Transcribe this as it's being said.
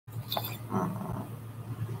Okay.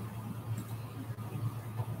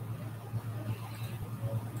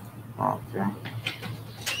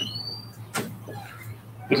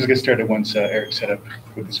 We'll just get started once Eric's set up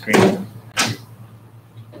with the screen.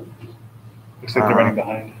 Looks like they're running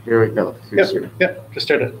behind. Here we go. Yep. Just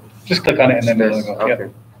start it. Just click on it and then it'll go. Okay.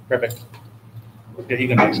 Yep. Perfect. Yeah, you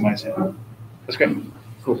can maximize it. That's great.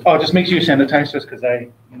 Cool. Oh, just make sure you sanitize just because I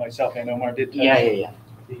know Omar did. Yeah.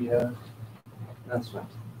 The That's fine.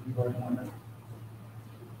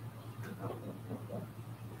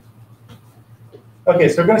 Okay,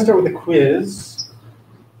 so we're going to start with the quiz.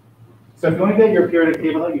 So if you want to get your periodic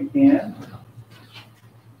table out, you can.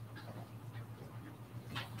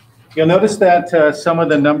 You'll notice that some of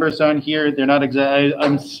the numbers on here, they're not exact. I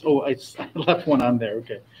left one on there.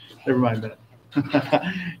 Okay, never mind that.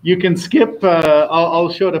 You can skip.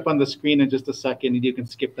 I'll show it up on the screen in just a second, and you can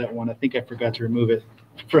skip that one. I think I forgot to remove it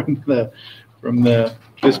from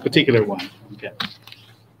this particular one. Okay.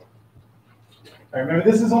 All right,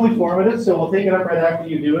 remember, this is only formative, so we'll take it up right after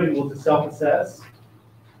you do it, and we'll just self-assess.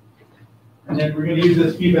 And then we're going to use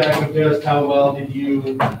this feedback of just how well did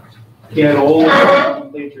you get all the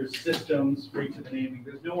nomenclature systems for each of the naming.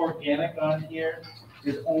 There's no organic on here.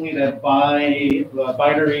 There's only that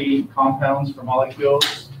binary compounds for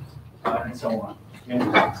molecules and so on.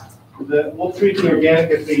 Okay. We'll treat the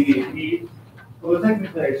organic as being AP. Well,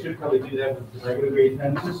 technically, I should probably do that with the regular grade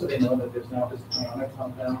 10, just so they know that there's not just ionic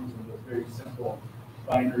compounds and the very simple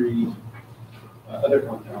binary other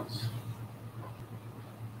compounds.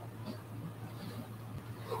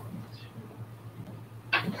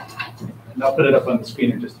 And I'll put it up on the screen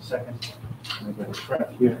in just a second. I've got a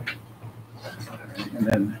trap here. And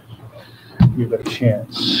then you've got a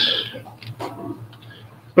chance.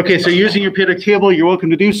 Okay, so using your periodic table, you're welcome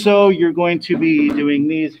to do so. You're going to be doing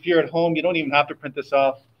these. If you're at home, you don't even have to print this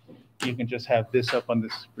off. You can just have this up on the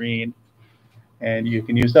screen, and you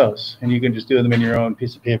can use those. And you can just do them in your own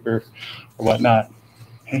piece of paper or whatnot.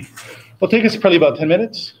 Okay. It'll take us probably about 10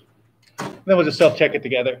 minutes. And then we'll just self-check it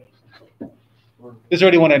together. There's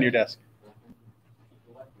already one on your desk.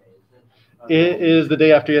 It is the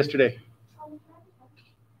day after yesterday.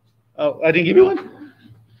 Oh, I didn't give you one?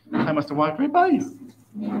 I must have walked right by you.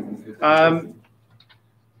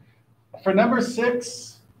 For number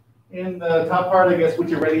 6, in the top part, I guess, which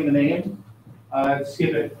you're writing the name,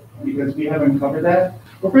 skip it, because we haven't covered that.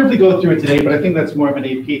 We'll briefly go through it today, but I think that's more of an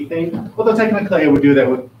AP thing. Although technically I would do that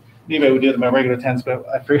with, maybe I would do it in my regular tense, but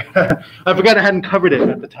I forgot I hadn't covered it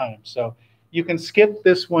at the time. So you can skip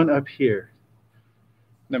this one up here,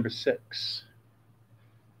 number 6.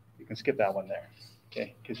 You can skip that one there,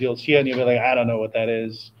 okay? Because you'll see it and you'll be like, I don't know what that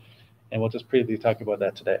is. And we'll just briefly talk about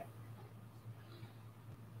that today.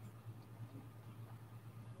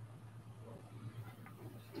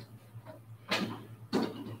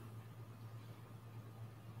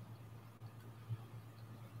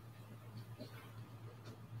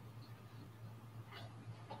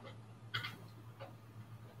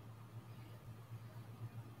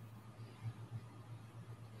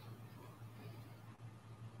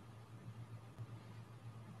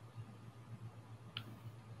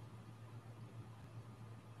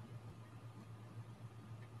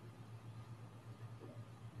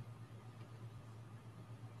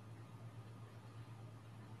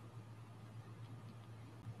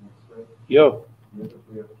 Yo.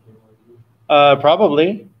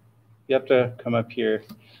 Probably. You have to come up here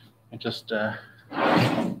and just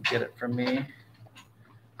get it from me.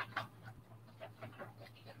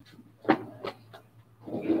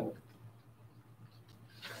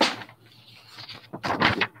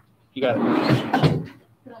 You got it.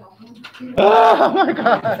 Oh my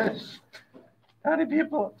gosh. How do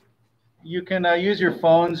people? You can use your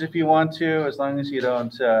phones if you want to, as long as you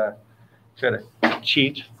don't try to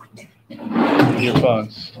cheat with your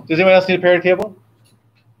phones. Does anyone else need a periodic table?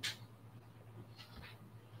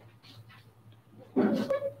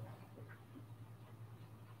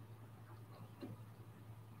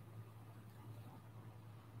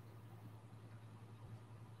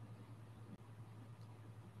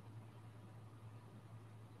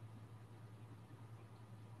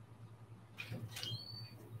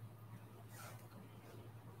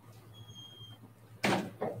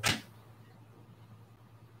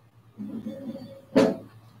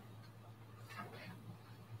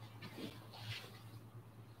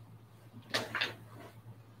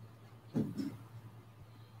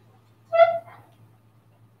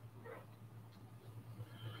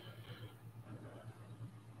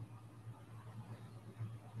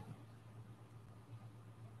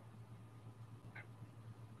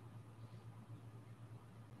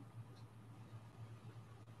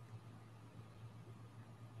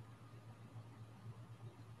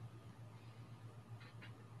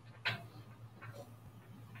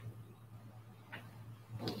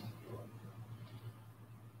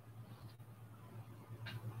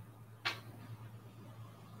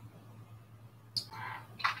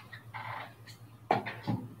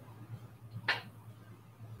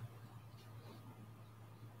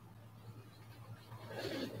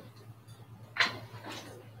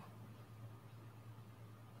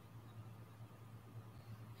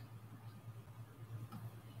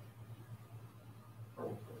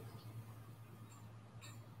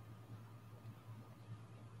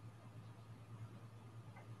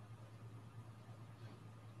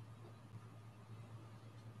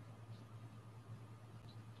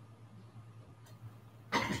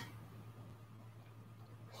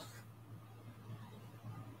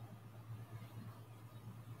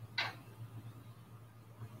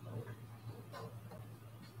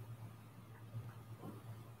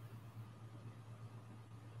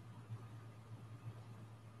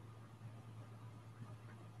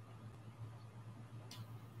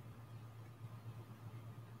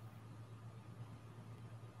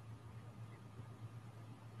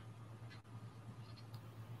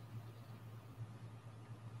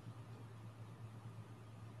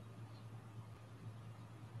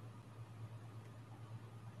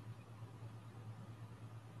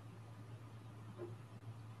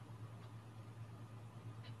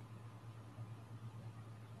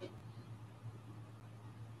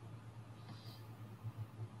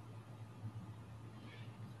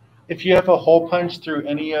 If you have a hole punch through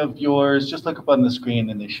any of yours, just look up on the screen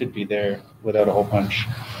and they should be there without a hole punch.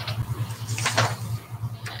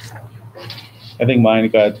 I think mine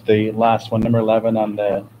got the last one, number 11 on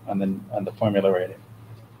the formula rating.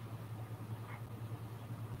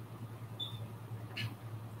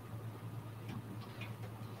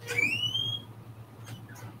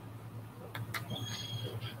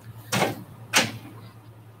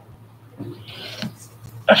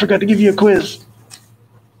 I forgot to give you a quiz.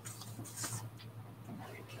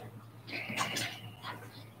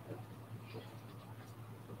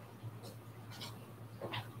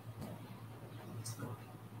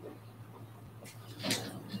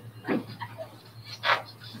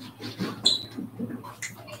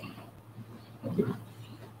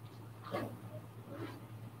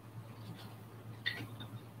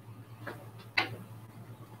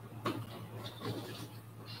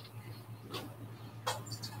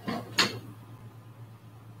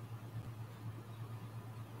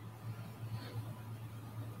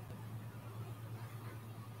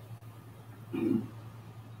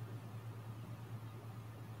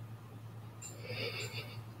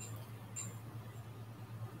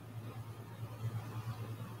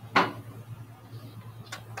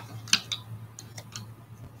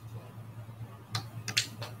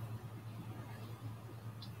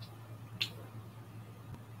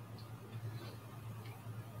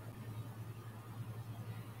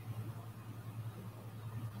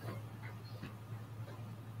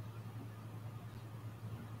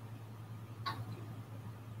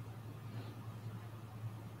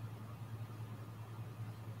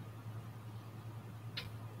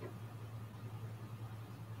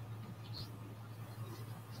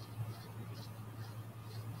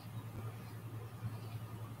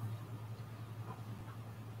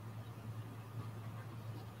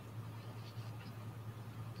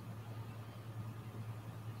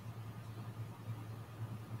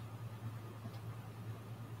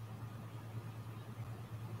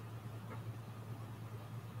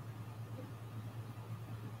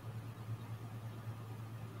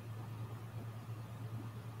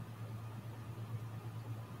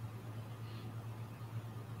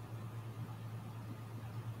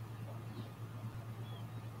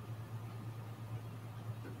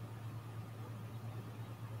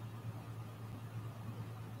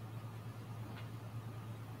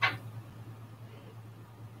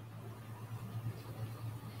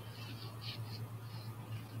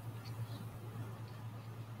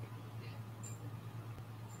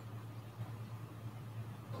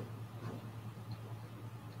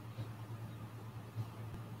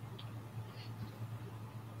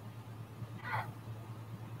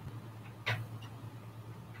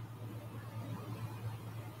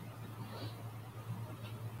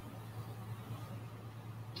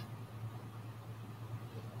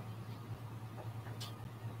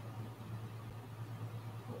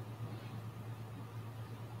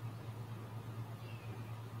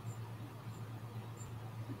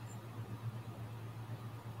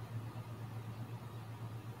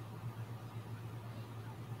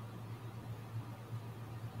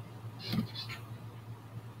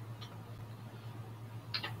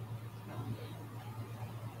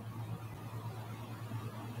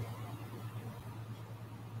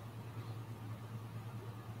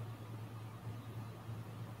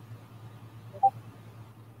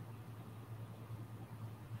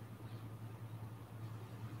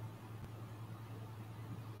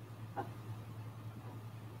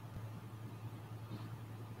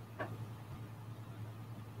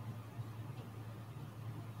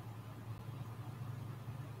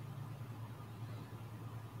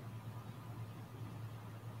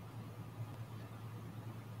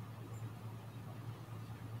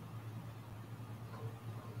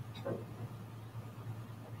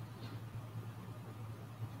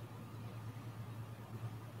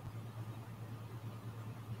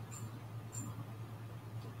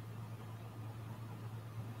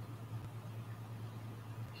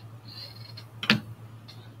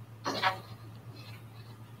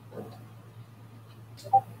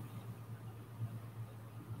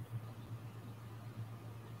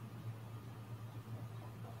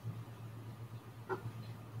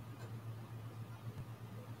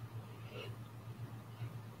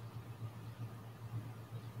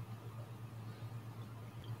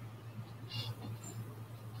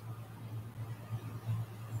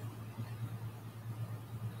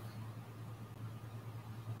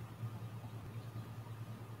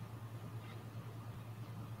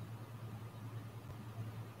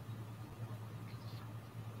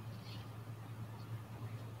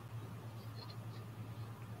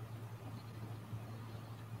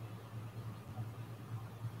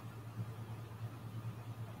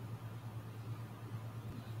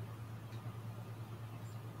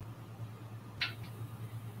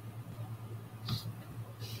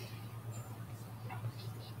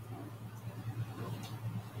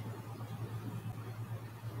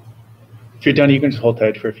 If you're done, you can just hold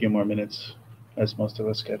tight for a few more minutes as most of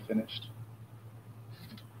us get finished.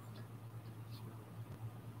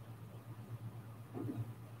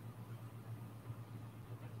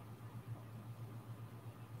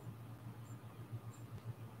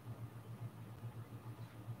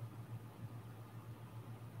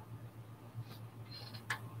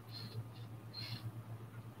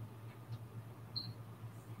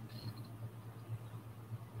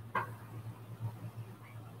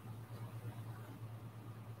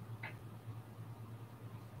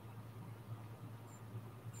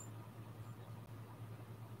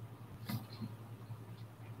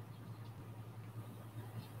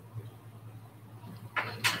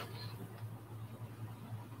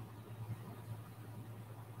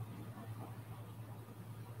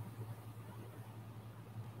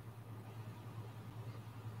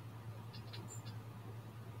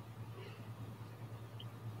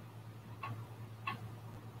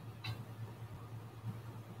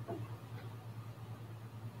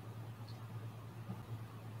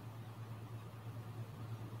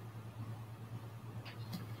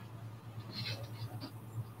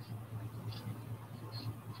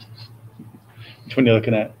 Which one are you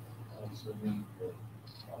looking at?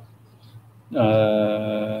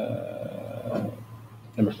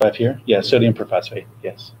 Number 5 here? Yeah, sodium perphosphate,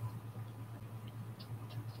 yes.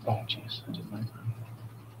 Oh, jeez, I did mine.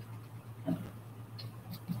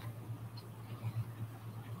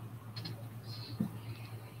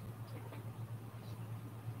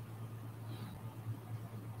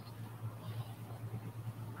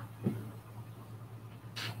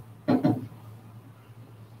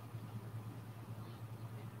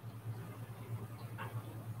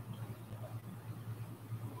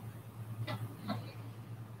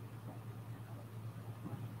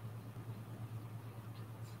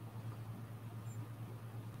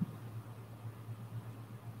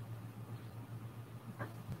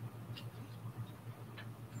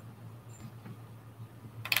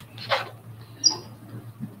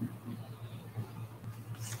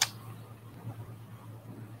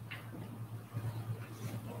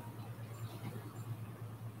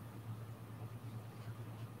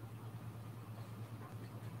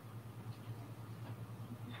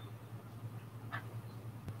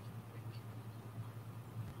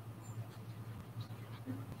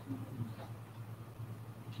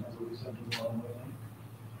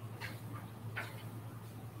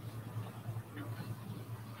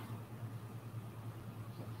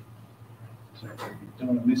 Don't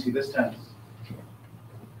want to miss you this time.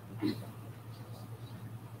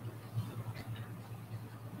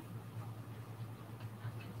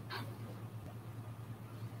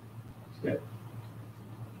 Good.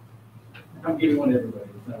 I'm giving one to everybody.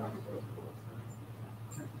 It's not on the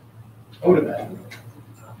Oh, to that.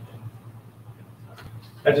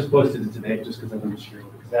 I just posted it today just because I wasn't sure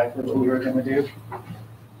exactly what we were going to do.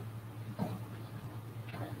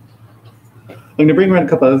 I'm going to bring around a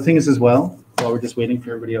couple other things as well while we're just waiting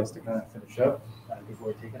for everybody else to kind of finish up before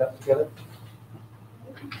we take it up together.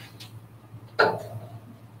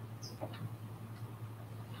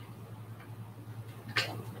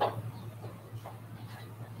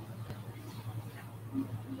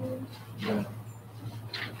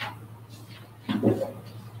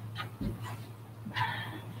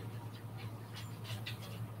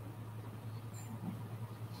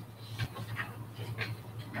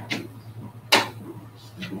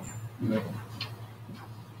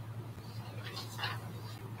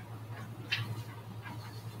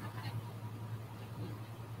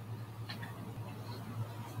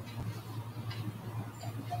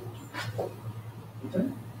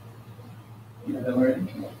 You have that already?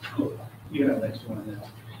 Cool. You have next one now.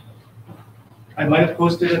 I might have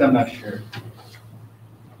posted it, I'm not sure.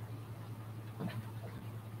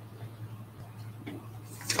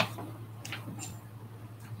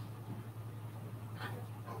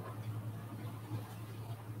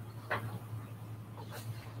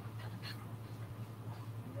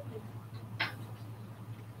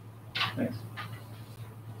 Thanks.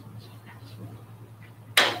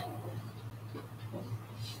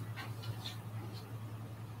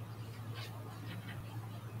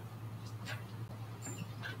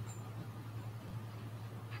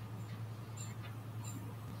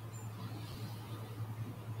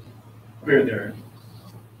 We're there.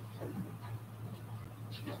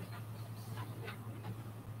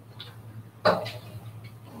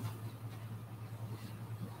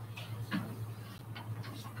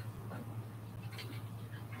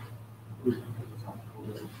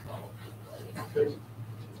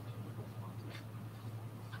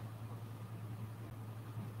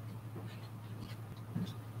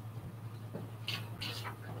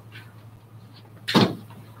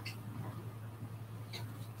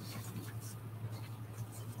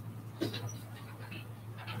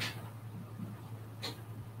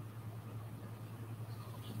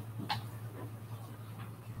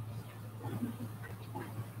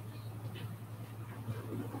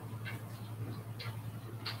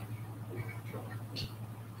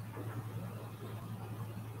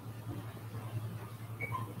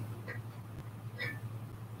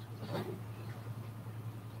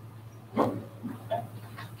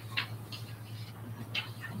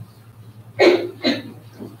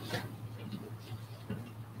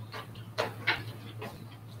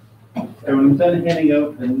 And when I'm done handing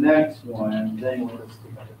out the next one, then we'll just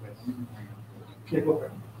take out the quiz. Yeah, go for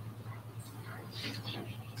it.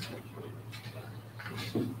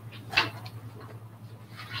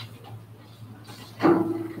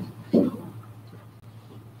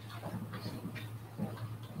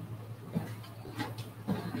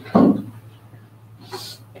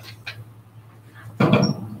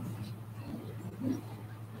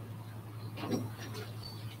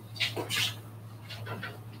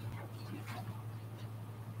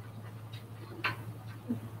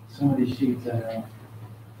 Some of these sheets,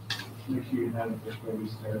 make sure you have it before we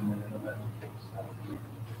start, and then it'll have.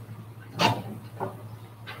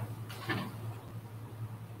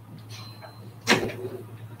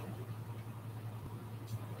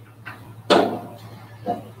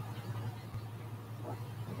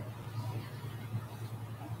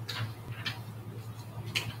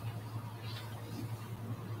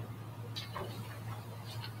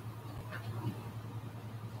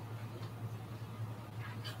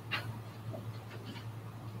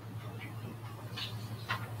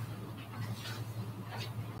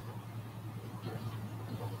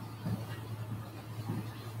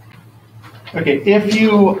 Okay, if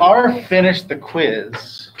you are finished the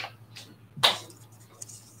quiz,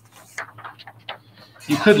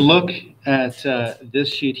 you could look at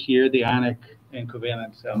this sheet here, the ionic and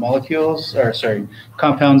covalent molecules, or sorry,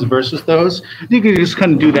 compounds versus those. You can just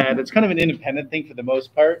kind of do that. It's kind of an independent thing for the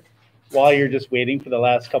most part, while you're just waiting for the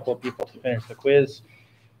last couple of people to finish the quiz.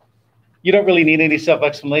 You don't really need any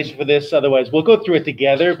self-explanation for this, otherwise we'll go through it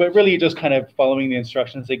together, but really you're just kind of following the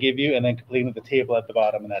instructions they give you and then completing the table at the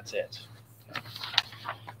bottom, and that's it.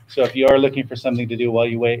 So if you are looking for something to do while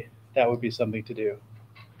you wait, that would be something to do.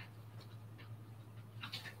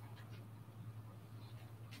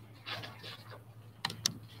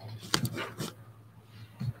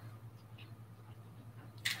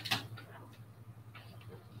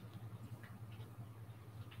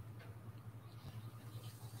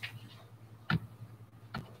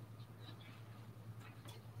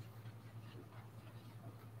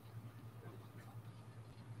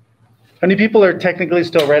 How many people are technically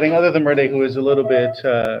still writing, other than Merde, who is a little bit,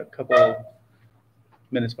 a couple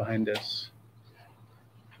minutes behind us?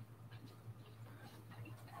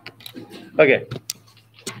 Okay.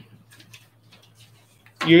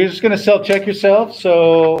 You're just going to self-check yourself.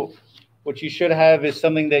 So what you should have is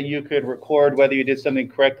something that you could record whether you did something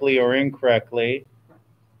correctly or incorrectly.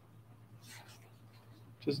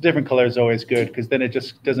 Just different color is always good, because then it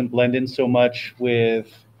just doesn't blend in so much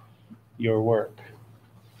with your work.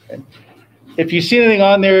 Okay. If you see anything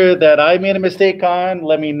on there that I made a mistake on,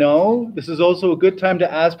 let me know. This is also a good time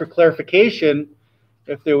to ask for clarification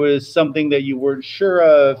if there was something that you weren't sure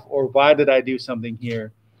of, or why did I do something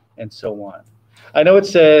here, and so on. I know it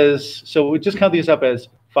says, so we just count these up as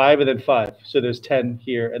 5 and then 5. So there's 10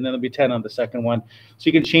 here, and then there'll be 10 on the second one. So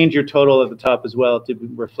you can change your total at the top as well to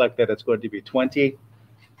reflect that it's going to be 20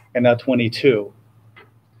 and now 22.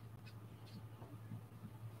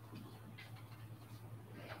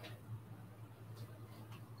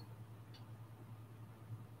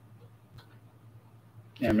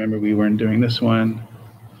 Yeah, remember we weren't doing this one,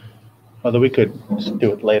 although we could just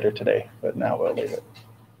do it later today, but now we'll leave it.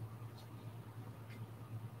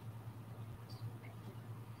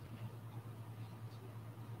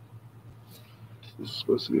 This is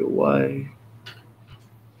supposed to be a Y.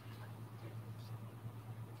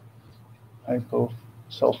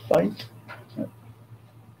 Hyposulfite. Yep.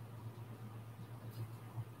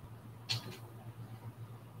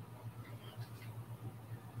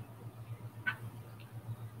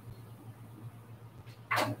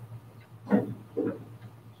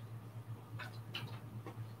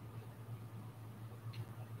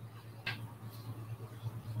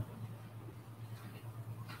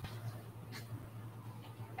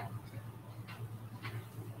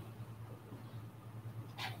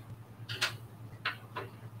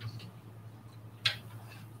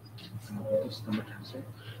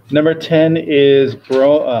 Number 10 is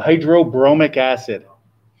hydrobromic acid.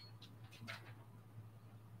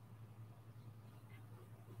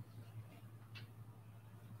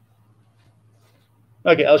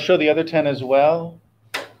 Okay, I'll show the other 10 as well.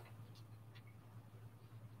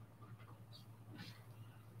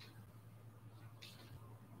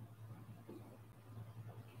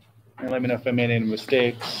 And let me know if I made any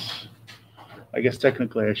mistakes. I guess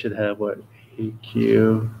technically I should have what?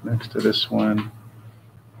 AQ next to this one.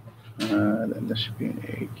 Then this should be an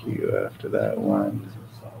AQ after that one.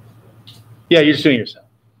 Yeah, you're just doing it yourself.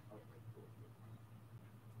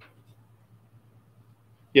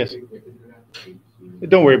 Yes.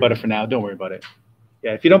 Don't worry about it for now. Don't worry about it.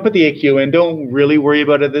 Yeah, if you don't put the AQ in, don't really worry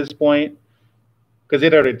about it at this point. because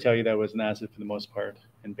they'd already tell you that was an acid for the most part,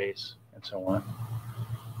 and base, and so on.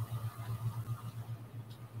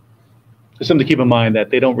 There's something to keep in mind that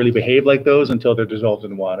they don't really behave like those until they're dissolved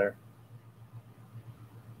in water.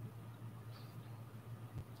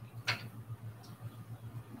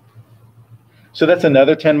 So that's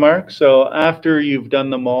another 10 marks. So after you've done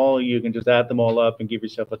them all, you can just add them all up and give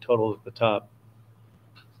yourself a total at the top.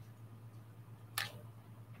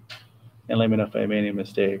 And let me know if I made any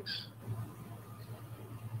mistakes.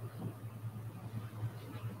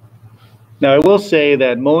 Now, I will say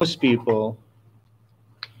that most people,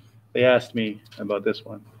 they asked me about this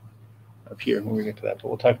one up here when we get to that, but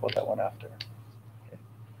we'll talk about that one after.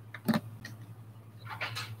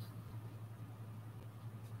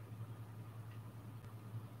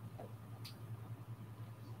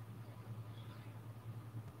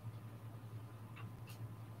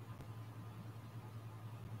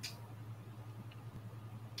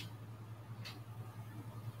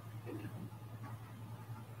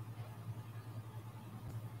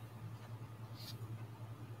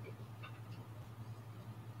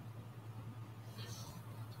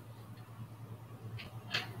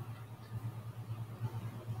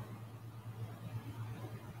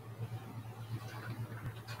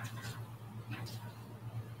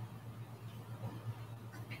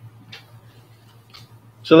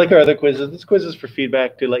 So like our other quizzes, this quiz is for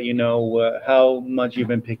feedback to let you know how much you've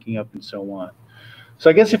been picking up and so on. So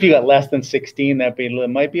I guess if you got less than 16, that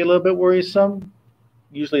might be a little bit worrisome.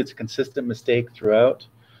 Usually it's a consistent mistake throughout.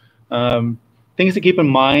 Things to keep in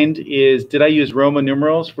mind is, did I use Roman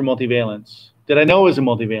numerals for multivalence? Did I know it was a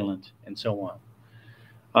multivalent? And so on.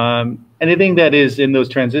 Anything that is in those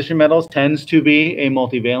transition metals tends to be a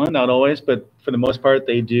multivalent, not always, but for the most part,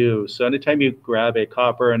 they do. So anytime you grab a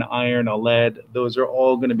copper, an iron, a lead, those are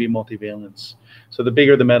all going to be multivalents. So the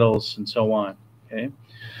bigger the metals and so on, okay?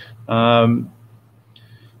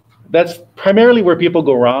 That's primarily where people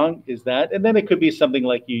go wrong, is that. And then it could be something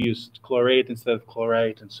like you used chlorate instead of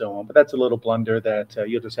chlorite and so on. But that's a little blunder that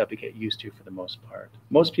you'll just have to get used to for the most part.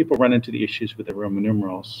 Most people run into the issues with the Roman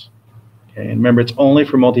numerals. Okay, and remember, it's only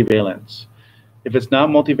for multivalents. If it's not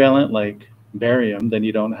multivalent, like barium, then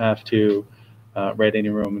you don't have to write any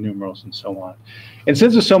Roman numerals and so on. And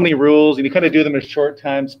since there's so many rules, and you kind of do them in a short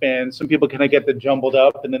time span, some people kind of get them jumbled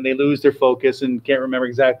up, and then they lose their focus and can't remember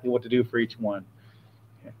exactly what to do for each one.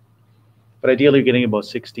 Okay. But ideally, getting about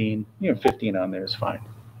 16, 15 on there is fine.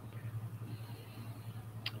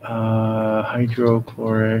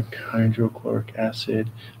 Hydrochloric acid.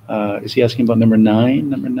 Is he asking about number 9?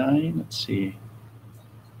 Number 9, let's see.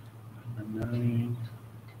 Number 9.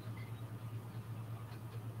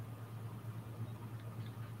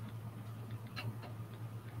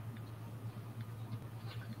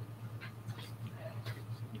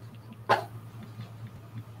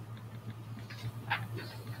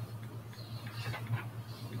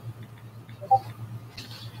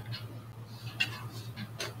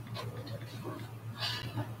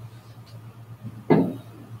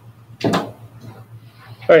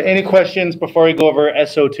 All right, any questions before we go over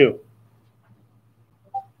SO2?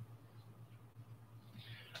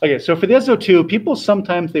 Okay, so for the SO2, people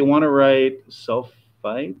sometimes they want to write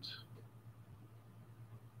sulfite.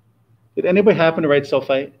 Did anybody happen to write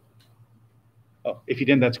sulfite? Oh, if you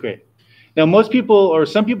didn't, that's great. Now, most people, or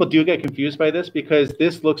some people do get confused by this because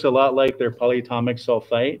this looks a lot like their polyatomic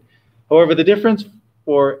sulfite. However, the difference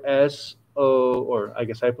for SO, or I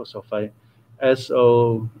guess hyposulfite,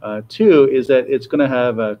 SO2 is that it's going to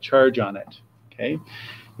have a charge on it, okay?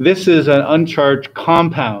 This is an uncharged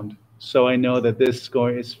compound, so I know that this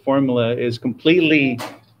formula is completely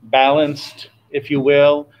balanced, if you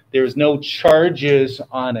will. There's no charges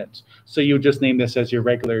on it, so you just name this as your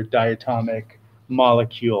regular diatomic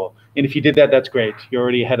molecule. And if you did that, that's great. You're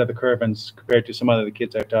already ahead of the curve and compared to some other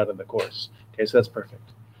kids I've taught in the course. Okay, so that's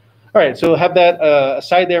perfect. All right, so have that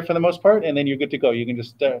aside there for the most part, and then you're good to go. You can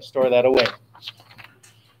just store that away.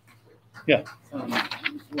 Yeah.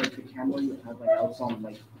 Like the camera you have, like I was on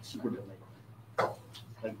like super good,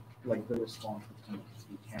 like the response between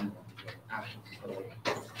the camera and the actions. Like,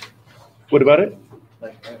 What about it?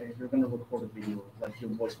 Like if you're gonna record a video, like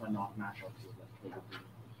your voice might not match up to like.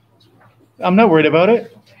 I'm not worried about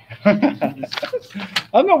it.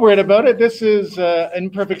 I'm not worried about it. This is an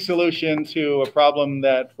imperfect solution to a problem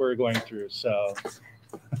that we're going through. So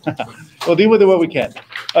we'll deal with it what we can.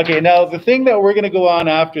 Okay, now the thing that we're going to go on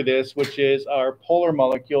after this, which is our polar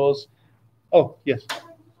molecules. Oh, yes.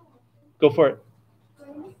 Go for it.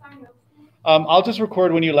 I'll just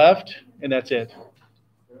record when you left, and that's it.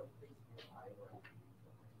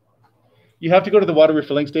 You have to go to the water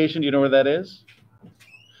refilling station. Do you know where that is?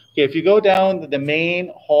 Okay, if you go down the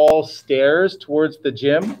main hall stairs towards the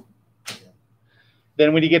gym,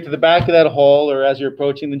 then when you get to the back of that hall, or as you're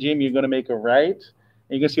approaching the gym, you're going to make a right, and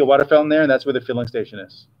you're going to see a water fountain there, and that's where the filling station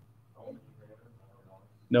is.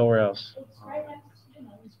 Nowhere else.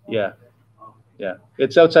 Yeah. Yeah.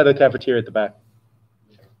 It's outside of the cafeteria at the back.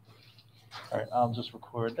 All right, I'll just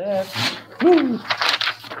record that. Woo.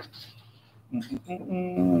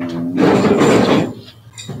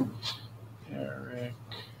 Eric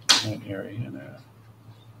and Ariana.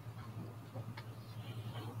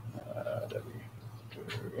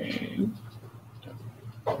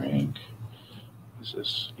 Frank. This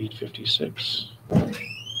is 8:56.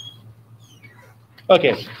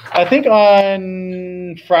 Okay, I think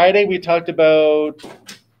on Friday we talked about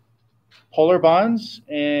polar bonds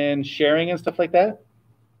and sharing and stuff like that.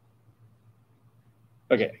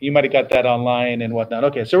 Okay, you might have got that online and whatnot.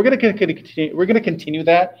 Okay, so we're going to continue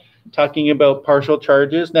that, talking about partial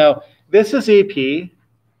charges. Now, this is AP.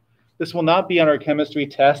 This will not be on our chemistry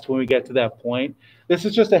test when we get to that point. This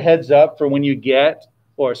is just a heads up for when you get,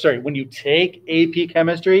 or sorry, when you take AP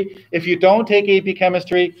chemistry. If you don't take AP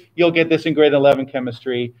chemistry, you'll get this in grade 11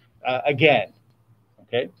 chemistry again.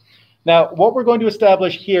 Okay. Now, what we're going to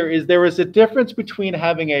establish here is there is a difference between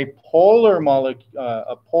having a polar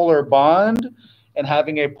bond and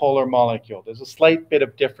having a polar molecule. There's a slight bit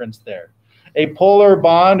of difference there. A polar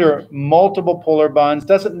bond or multiple polar bonds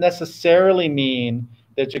doesn't necessarily mean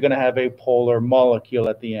that you're going to have a polar molecule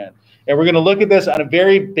at the end. And we're going to look at this on a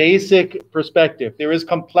very basic perspective. There is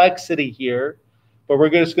complexity here, but we're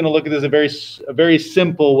just going to look at this a very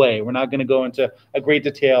simple way. We're not going to go into a great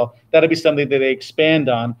detail. That'll be something that they expand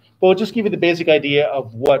on. But we'll just give you the basic idea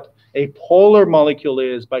of what a polar molecule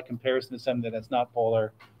is by comparison to something that's not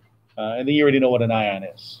polar. And then you already know what an ion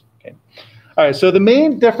is. Okay. All right, so the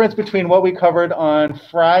main difference between what we covered on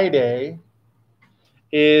Friday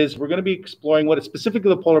is we're going to be exploring what specifically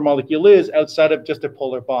the polar molecule is outside of just a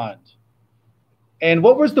polar bond. And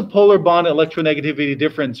what was the polar bond electronegativity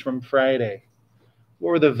difference from Friday? What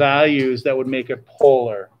were the values that would make it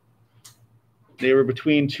polar? They were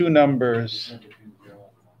between two numbers.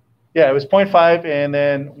 Yeah, it was 0.5 and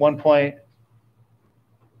then 1 point.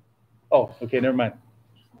 Oh, okay, never mind.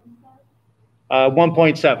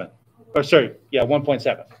 1.7. Or sorry, yeah,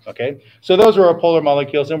 1.7. Okay, so those are our polar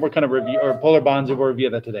molecules, and we're kind of polar bonds, and we'll review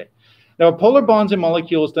that today. Now, polar bonds and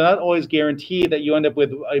molecules do not always guarantee that you end up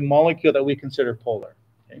with a molecule that we consider polar,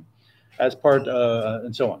 okay, as part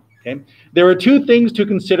and so on. Okay, there are two things to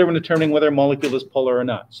consider when determining whether a molecule is polar or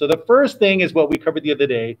not. So the first thing is what we covered the other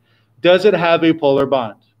day: does it have a polar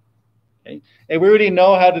bond? Okay. And we already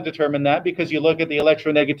know how to determine that because you look at the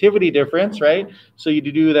electronegativity difference, right? So you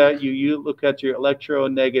do that, you look at your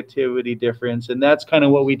electronegativity difference, and that's kind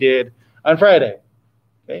of what we did on Friday.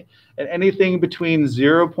 Okay. And anything between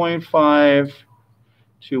 0.5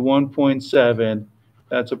 to 1.7,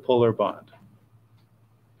 that's a polar bond.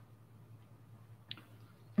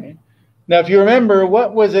 Okay. Now, if you remember,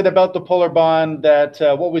 what was it about the polar bond that,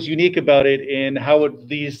 what was unique about it in how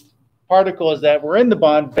these particles that were in the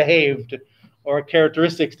bond behaved, or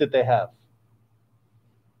characteristics that they have?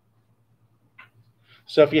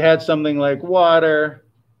 So if you had something like water,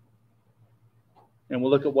 and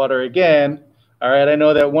we'll look at water again. All right, I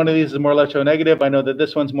know that one of these is more electronegative. I know that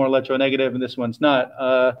this one's more electronegative and this one's not.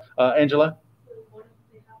 Angela?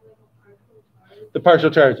 The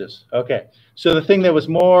partial charges. Okay. So the thing that was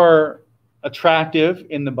more attractive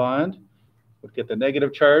in the bond would get the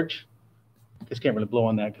negative charge. I just can't really blow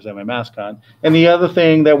on that because I have my mask on. And the other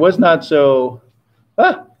thing that was not so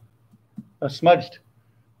smudged,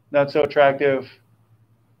 not so attractive,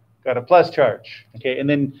 got a plus charge. Okay, and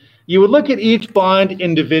then you would look at each bond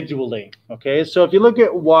individually. Okay, so if you look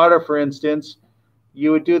at water, for instance,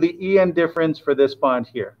 you would do the EN difference for this bond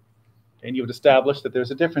here, and you would establish that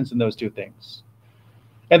there's a difference in those two things.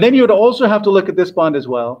 And then you would also have to look at this bond as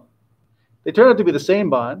well. They turn out to be the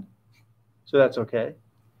same bond, so that's okay.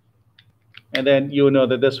 And then you will know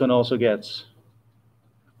that this one also gets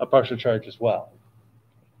a partial charge as well.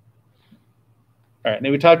 All right,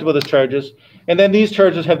 now we talked about those charges. And then these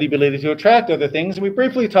charges have the ability to attract other things. And we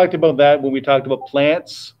briefly talked about that when we talked about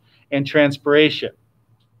plants and transpiration.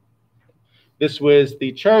 This was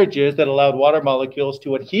the charges that allowed water molecules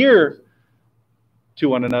to adhere to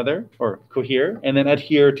one another, or cohere, and then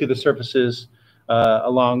adhere to the surfaces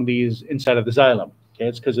along these inside of the xylem. Okay,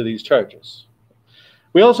 it's because of these charges.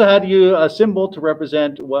 We also had a symbol to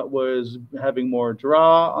represent what was having more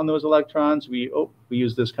draw on those electrons. We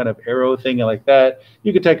use this kind of arrow thing like that.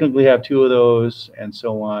 You could technically have two of those, and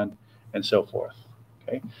so on and so forth.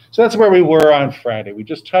 Okay, so that's where we were on Friday. We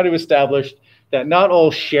just tried to establish that not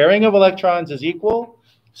all sharing of electrons is equal,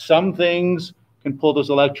 Some things can pull those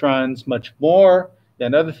electrons much more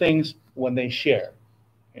than other things when they share.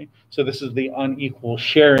 Okay? So this is the unequal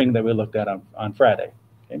sharing that we looked at on Friday.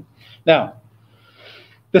 Okay? Now,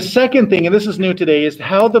 the second thing, and this is new today, is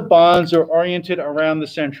how the bonds are oriented around the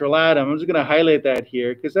central atom. I'm just going to highlight that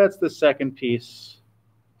here because that's the second piece.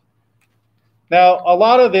 Now, a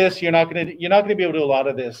lot of this you're not going to be able to do a lot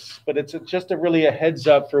of this, but it's just really a heads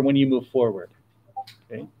up for when you move forward.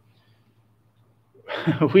 Okay.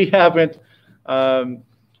 We haven't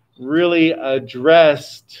really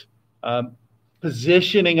addressed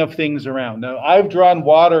positioning of things around. Now, I've drawn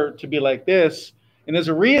water to be like this, and there's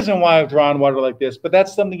a reason why I've drawn water like this, but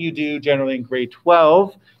that's something you do generally in grade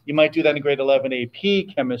 12. You might do that in grade 11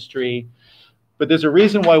 AP chemistry, but there's a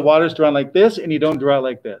reason why water is drawn like this and you don't draw it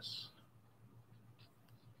like this.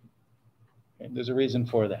 Okay, there's a reason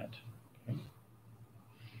for that. Okay.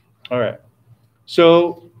 All right.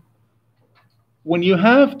 So when you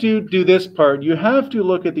have to do this part, you have to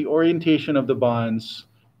look at the orientation of the bonds,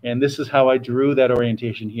 and this is how I drew that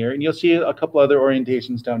orientation here, and you'll see a couple other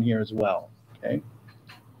orientations down here as well. Okay.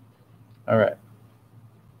 All right.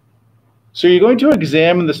 So you're going to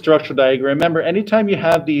examine the structural diagram. Remember, anytime you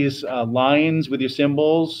have these lines with your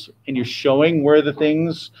symbols and you're showing where the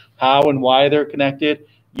things, how and why they're connected,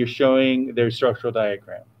 you're showing their structural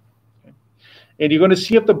diagram. Okay. And you're going to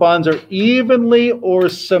see if the bonds are evenly or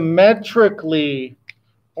symmetrically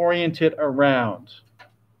oriented around.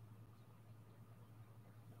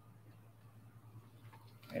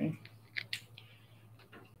 Okay.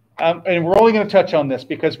 And we're only going to touch on this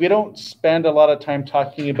because we don't spend a lot of time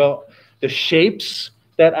talking about the shapes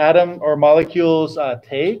that atom or molecules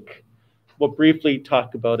take. We'll briefly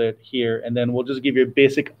talk about it here, and then we'll just give you a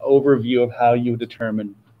basic overview of how you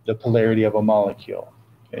determine the polarity of a molecule.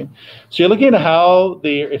 Okay, so you're looking at how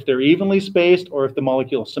if they're evenly spaced or if the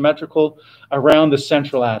molecule is symmetrical around the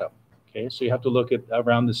central atom. Okay, so you have to look at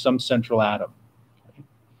around some central atom.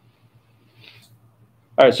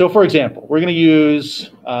 All right, so for example, we're going to use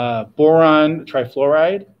boron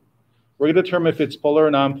trifluoride. We're going to determine if it's polar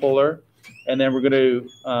or nonpolar, and then we're going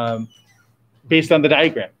to, based on the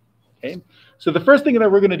diagram. Okay, so the first thing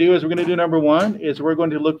that we're going to do is we're going to do number one is we're going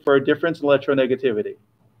to look for a difference in electronegativity.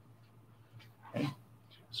 Okay,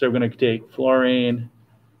 so we're going to take fluorine,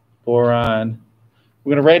 boron.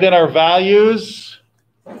 We're going to write in our values,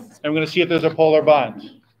 and we're going to see if there's a polar bond.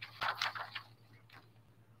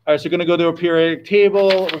 All right, so we're going to go to a periodic table.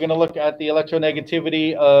 We're going to look at the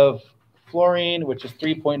electronegativity of fluorine, which is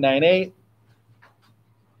 3.98.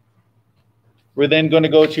 We're then going to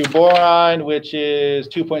go to boron, which is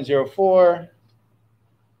 2.04.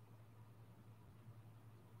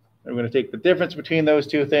 We're going to take the difference between those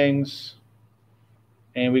two things,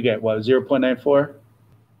 and we get what, 0.94 or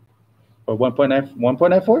 1.9,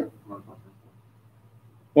 1.94?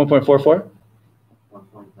 1.44?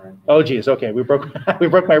 Oh, geez. Okay, we broke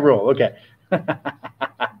my rule. Okay.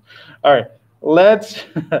 All right. Let's.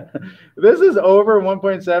 This is over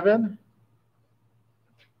 1.7.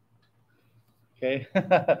 Okay.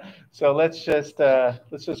 So let's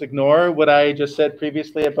just ignore what I just said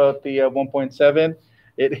previously about the 1.7.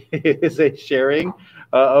 It is a sharing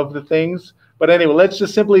of the things. But anyway, let's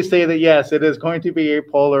just simply say that yes, it is going to be a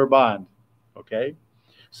polar bond. Okay.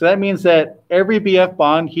 So that means that every BF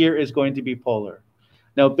bond here is going to be polar.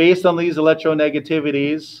 Now, based on these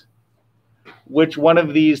electronegativities, which one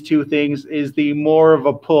of these two things is the more of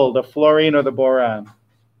a pull, the fluorine or the boron?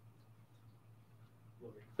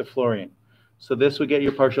 The fluorine. So this would get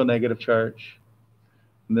your partial negative charge,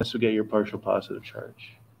 and this would get your partial positive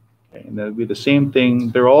charge. Okay, and that would be the same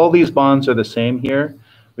thing. All these bonds are the same here,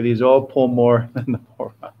 but these all pull more than the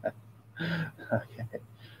boron. Okay.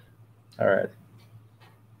 All right.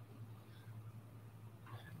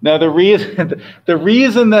 Now the reason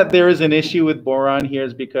that there is an issue with boron here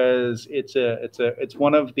is because it's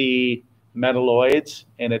one of the metalloids,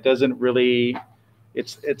 and it doesn't really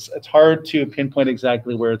it's hard to pinpoint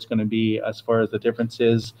exactly where it's going to be as far as the difference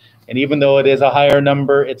is. And even though it is a higher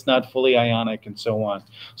number, it's not fully ionic and so on.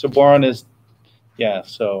 So boron is, yeah.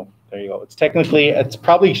 So there you go. It's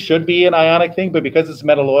probably should be an ionic thing, but because it's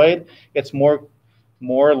metalloid, it's more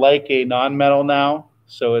like a non-metal now.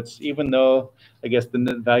 So it's, even though I guess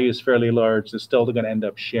the value is fairly large, it's still going to end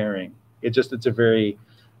up sharing. It's a very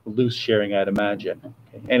loose sharing, I'd imagine.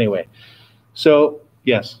 Okay. Anyway, so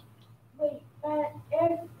yes. Wait, but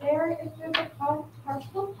if there is a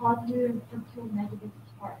partial positive and partial negative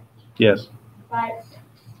charge. Yes. But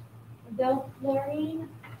the fluorine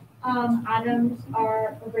atoms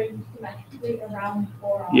are arranged symmetrically around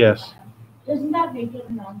boron. Yes. Doesn't that make it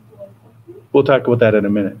a non-polar substance? We'll talk about that in a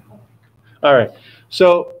minute. All right.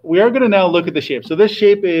 So we are going to now look at the shape. So this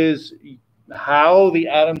shape is how the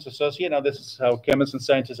atoms associate. Now this is how chemists and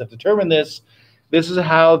scientists have determined this. This is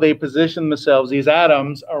how they position themselves, these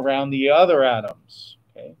atoms, around the other atoms.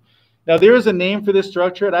 Okay. Now there is a name for this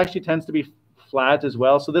structure. It actually tends to be flat as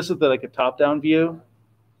well. So this is like a top-down view.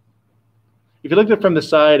 If you looked at it from the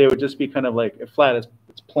side, it would just be kind of like flat. It's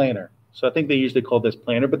planar. So I think they usually call this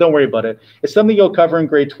planar, but don't worry about it. It's something you'll cover in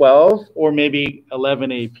grade 12 or maybe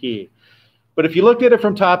 11 AP. But if you looked at it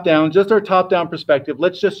from top down, just our top-down perspective,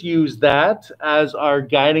 let's just use that as our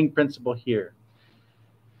guiding principle here.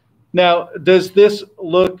 Now, does this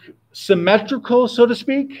look symmetrical, so to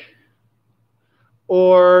speak?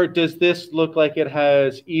 Or does this look like it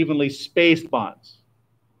has evenly spaced bonds?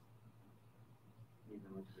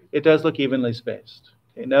 It does look evenly spaced.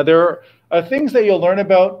 Okay, now, there are things that you'll learn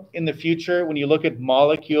about in the future when you look at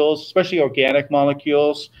molecules, especially organic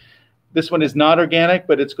molecules. This one is not organic,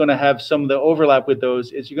 but it's going to have some of the overlap with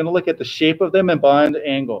those. Is you're going to look at the shape of them and bond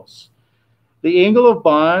angles. The angle of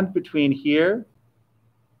bond between here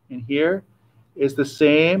and here is the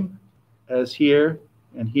same as here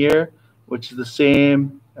and here, which is the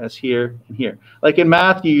same as here and here. Like in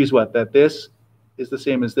math, you use what? That this is the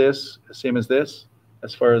same as this,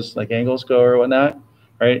 as far as like angles go or whatnot,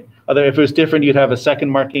 right? Other, if it was different, you'd have a second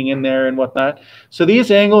marking in there and whatnot. So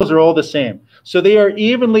these angles are all the same. So they are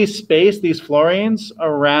evenly spaced, these fluorines,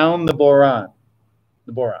 around the boron.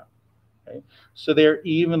 Okay? So they're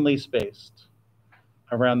evenly spaced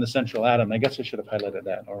around the central atom. I guess I should have highlighted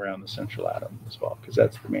that, around the central atom as well, because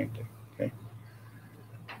that's the main thing. Okay?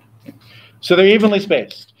 So they're evenly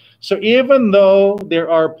spaced. So even though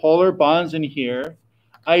there are polar bonds in here,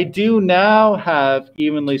 I do now have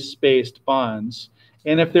evenly spaced bonds.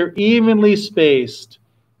 And if they're evenly spaced,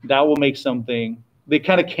 that will make something, they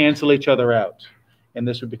kind of cancel each other out. And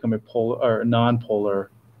this would become a polar or a non-polar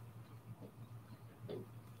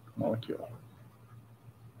molecule.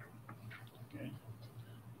 Okay.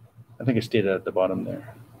 I think I stated at the bottom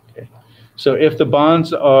there. Okay. So if the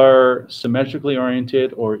bonds are symmetrically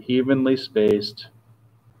oriented or evenly spaced,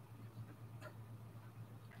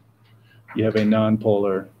 you have a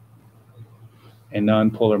non-polar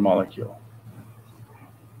molecule.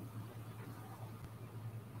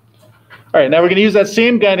 All right, now we're going to use that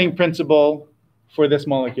same guiding principle for this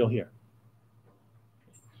molecule here.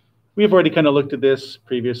 We've already kind of looked at this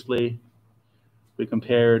previously. We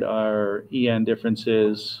compared our EN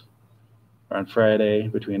differences on Friday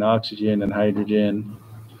between oxygen and hydrogen.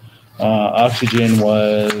 Oxygen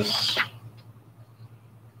was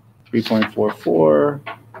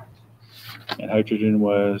 3.44, and hydrogen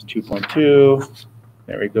was 2.2.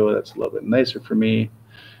 There we go, that's a little bit nicer for me.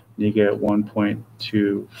 You get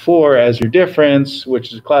 1.24 as your difference,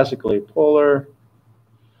 which is classically polar.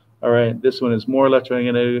 All right, this one is more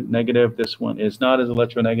electronegative. This one is not as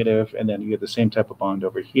electronegative. And then you get the same type of bond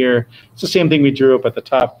over here. It's the same thing we drew up at the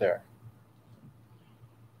top there.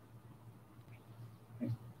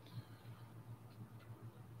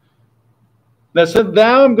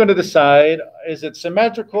 Now I'm going to decide, is it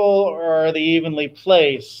symmetrical or are they evenly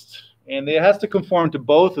placed? And it has to conform to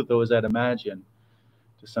both of those, I'd imagine,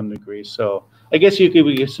 to some degree. So I guess you could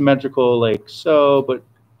be symmetrical like so, but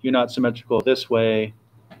you're not symmetrical this way,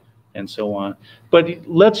 and so on. But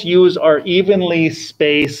let's use our evenly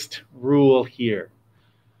spaced rule here.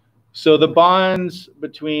 So the bonds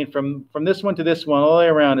between, from this one to this one all the way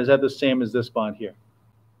around, is that the same as this bond here?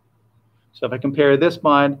 So if I compare this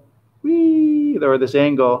bond, or this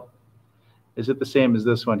angle, is it the same as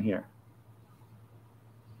this one here?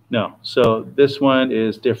 No. So this one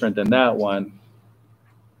is different than that one.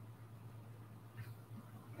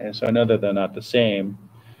 And so I know that they're not the same.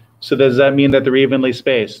 So does that mean that they're evenly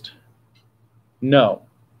spaced? No.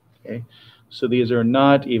 Okay. So these are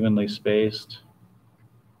not evenly spaced.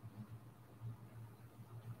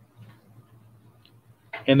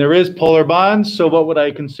 And there is polar bonds, so what would I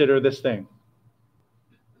consider this thing?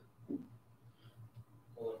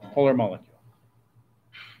 Polar molecule.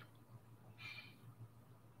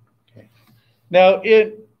 Okay. Now,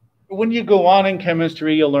 when you go on in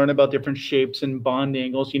chemistry, you'll learn about different shapes and bond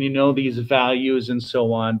angles, and you know these values and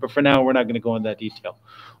so on. But for now, we're not going to go into that detail.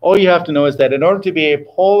 All you have to know is that in order to be a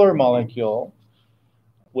polar molecule,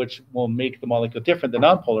 which will make the molecule different than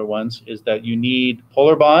nonpolar ones, is that you need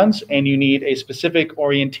polar bonds and you need a specific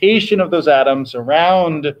orientation of those atoms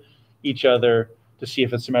around each other to see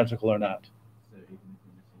if it's symmetrical or not.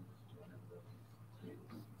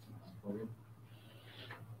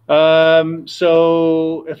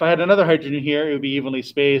 So if I had another hydrogen here, it would be evenly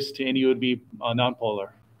spaced and you would be nonpolar.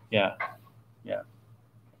 Yeah. Yeah.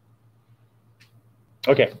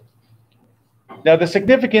 Okay. Now, the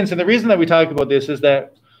significance and the reason that we talk about this is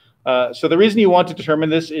that, so the reason you want to determine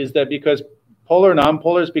this is that because polar,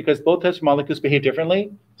 non-polar is because both types of molecules behave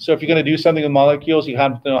differently. So if you're going to do something with molecules, you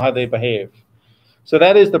have to know how they behave. So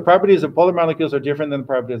that is the properties of polar molecules are different than the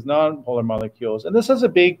properties of non-polar molecules. And this is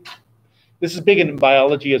big in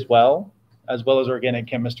biology as well as organic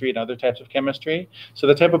chemistry and other types of chemistry. So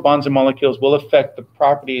the type of bonds in molecules will affect the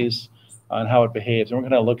properties on how it behaves. And we're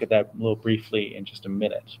going to look at that a little briefly in just a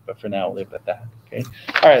minute. But for now, we'll leave it at that. Okay.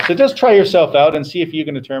 All right. So just try yourself out and see if you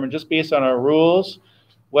can determine, just based on our rules,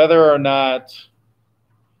 whether or not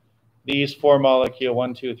these 4 molecules,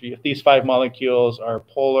 1, 2, 3, if these 5 molecules are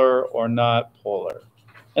polar or not polar.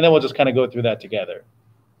 And then we'll just kind of go through that together.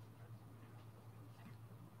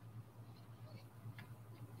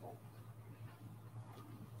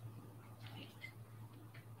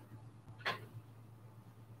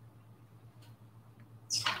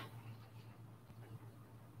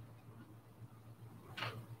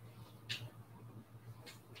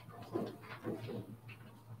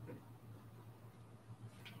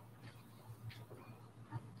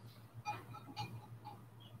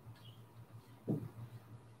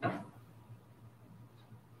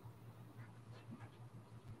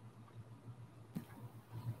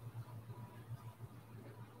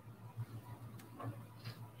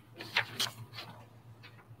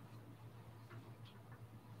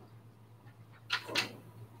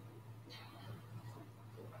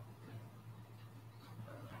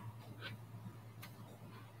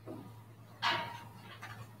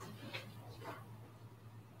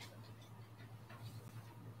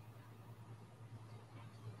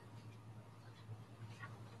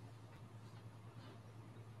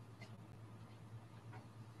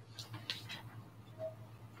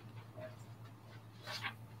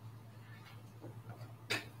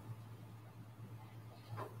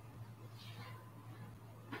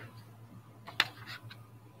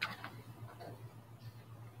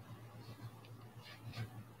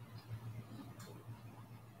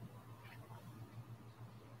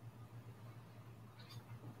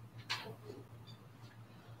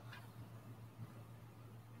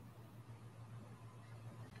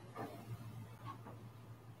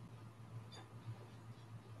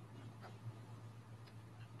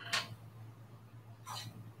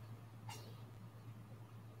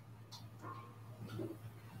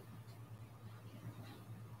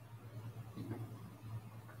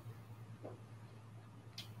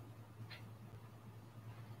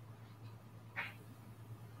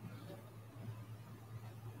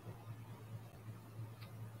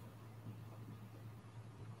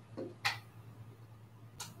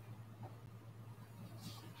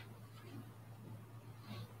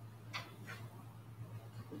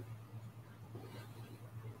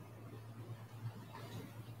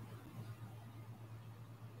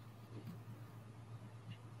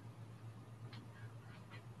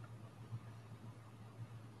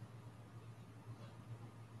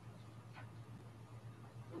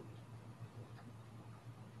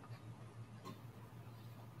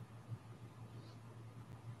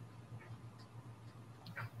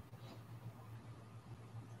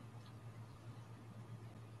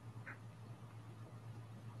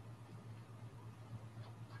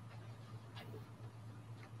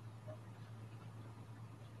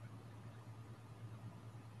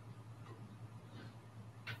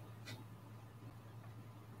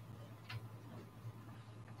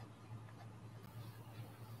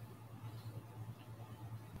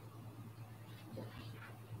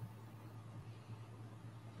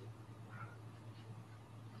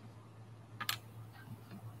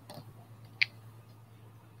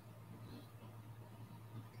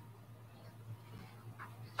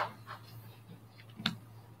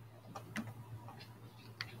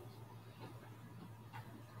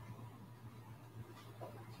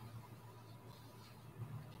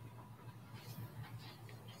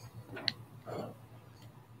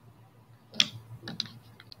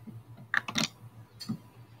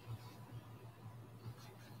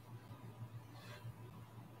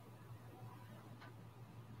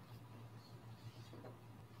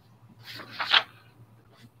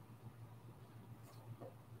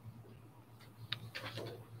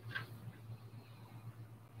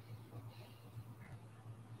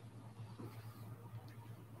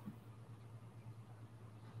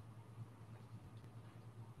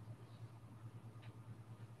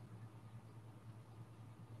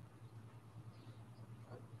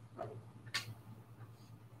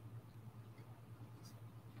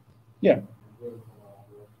 Yeah.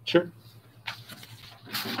 Sure.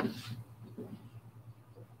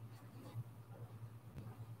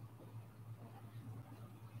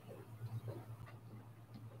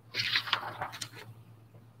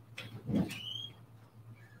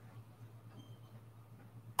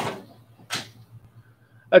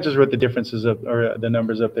 I just wrote the differences up, or the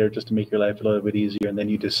numbers up there, just to make your life a little bit easier, and then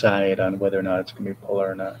you decide on whether or not it's going to be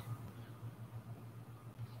polar or not.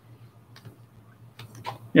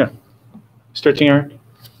 Yeah. Stretching, Eric?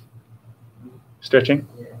 Stretching?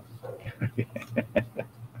 Yeah.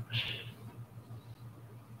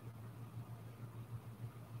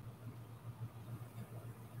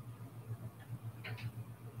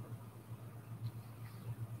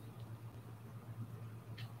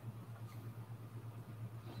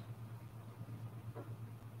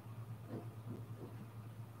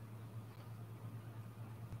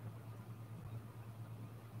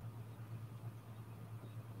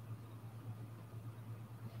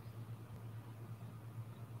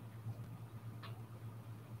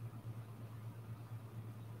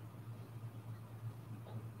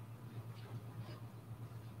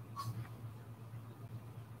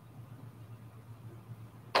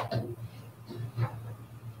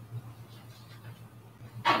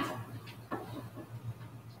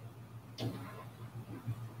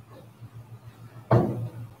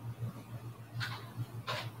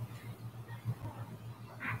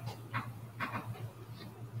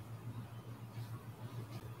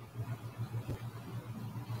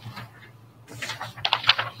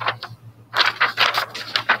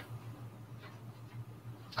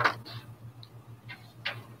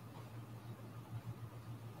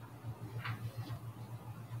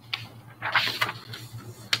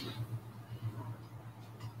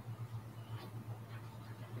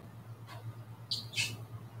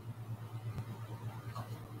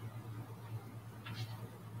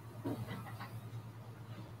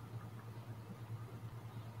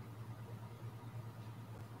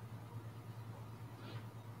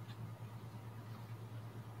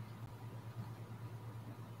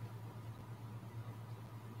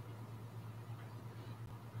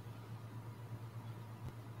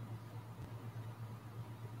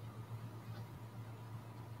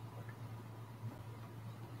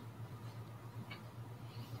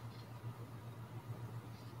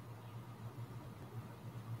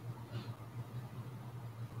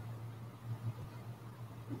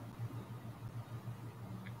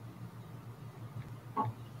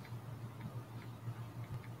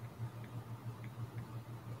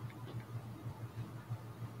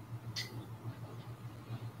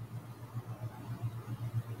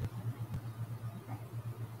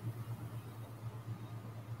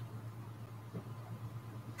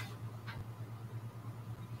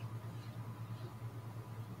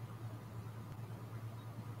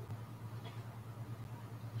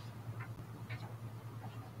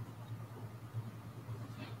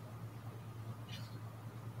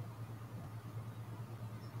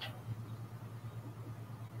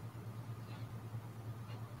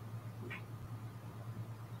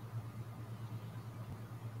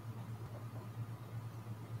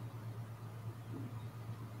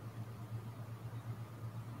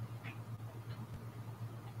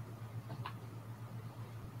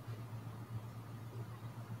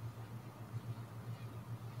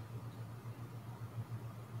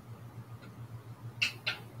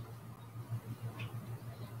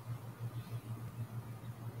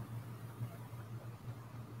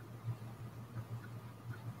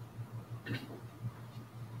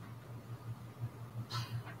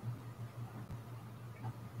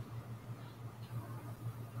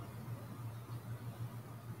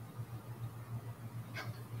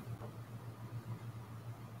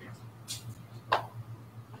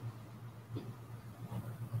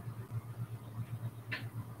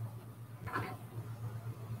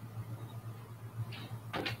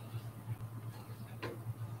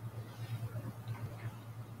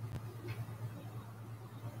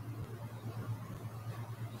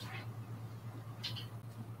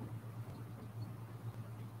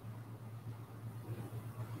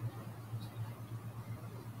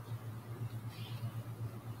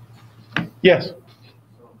 Yes. So I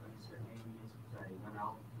said maybe it's because I went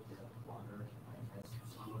out with the water, I tested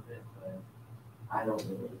some of it, but I don't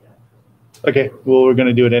really get it. Okay, well, we're going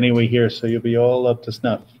to do it anyway here, so you'll be all up to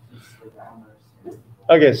snuff.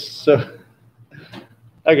 Okay, so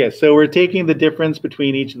we're taking the difference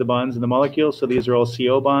between each of the bonds in the molecule. So these are all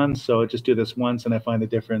CO bonds. So just do this once and I find the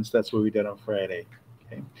difference. That's what we did on Friday.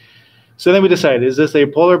 Okay. So then we decide, is this a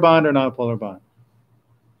polar bond or not a polar bond?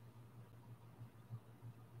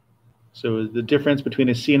 So the difference between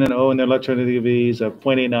a C and an O and their electronegativity is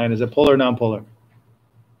 0.89. Is it polar or non-polar?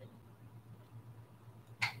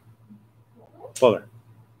 Polar.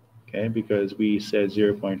 Okay, because we said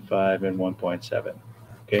 0.5 and 1.7.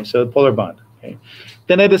 Okay, so the polar bond. Okay.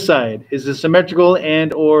 Then I decide, is it symmetrical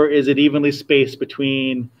and or is it evenly spaced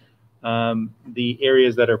between the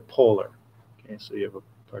areas that are polar? Okay, so you have a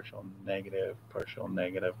partial negative, partial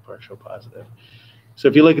negative, partial positive. So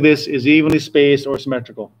if you look at this, is it evenly spaced or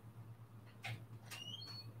symmetrical?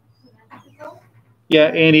 Yeah,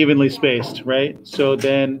 and evenly spaced, right? So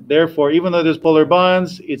then, therefore, even though there's polar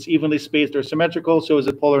bonds, it's evenly spaced or symmetrical. So is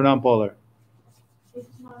it polar or nonpolar? It's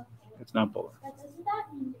not. It's nonpolar. But doesn't that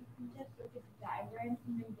mean that you just look at the diagrams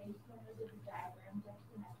and then based on the diagrams are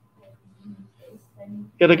symmetrical and spaced,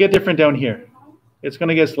 then It'll get different down here. It's going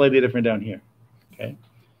to get slightly different down here. Okay.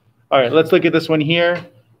 All right, let's look at this one here.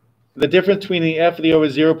 The difference between the F of the O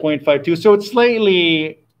is 0.52. So it's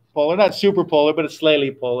slightly polar, not super polar, but it's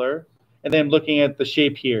slightly polar. And then looking at the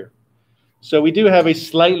shape here. So we do have a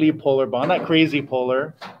slightly polar bond, not crazy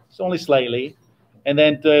polar. It's only slightly. And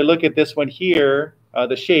then to look at this one here,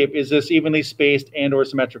 the shape, is this evenly spaced and or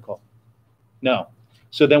symmetrical? No.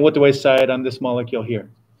 So then what do I decide on this molecule here?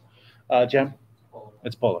 Jem?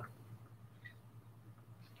 It's polar.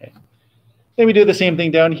 Okay. Then we do the same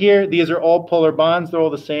thing down here. These are all polar bonds. They're all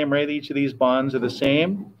the same, right? Each of these bonds are the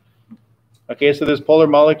same. Okay, so there's polar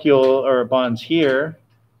molecule or bonds here.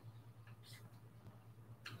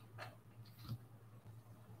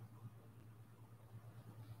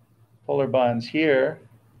 Polar bonds here.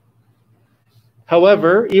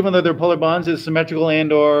 However, even though they're polar bonds, it's symmetrical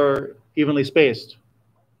and or evenly spaced.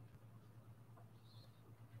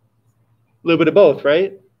 A little bit of both,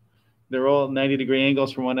 right? They're all 90-degree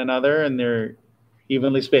angles from one another, and they're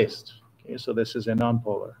evenly spaced. Okay, so this is a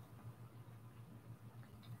nonpolar.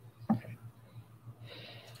 Okay.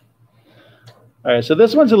 All right, so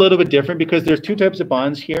this one's a little bit different because there's two types of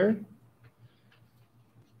bonds here.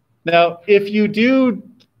 Now, if you do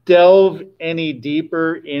delve any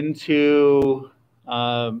deeper into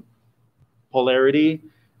polarity,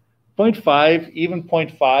 0.5, even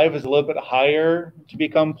 0.5 is a little bit higher to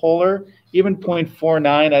become polar. Even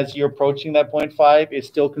 0.49, as you're approaching that 0.5, is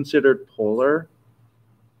still considered polar.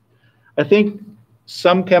 I think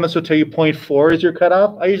some chemists will tell you 0.4 is your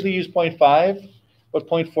cutoff. I usually use 0.5, but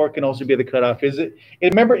 0.4 can also be the cutoff.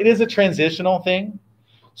 Remember, it is a transitional thing.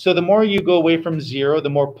 So the more you go away from 0, the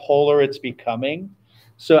more polar it's becoming.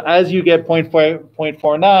 So as you get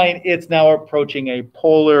 0.49, it's now approaching a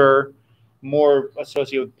polar, more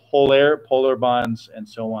associated with polar bonds and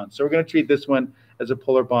so on. So we're going to treat this one as a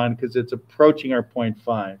polar bond because it's approaching our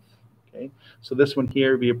 0.5. Okay, so this one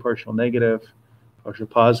here would be a partial negative, partial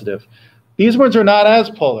positive. These ones are not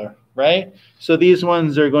as polar, right? So these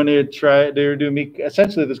ones are going to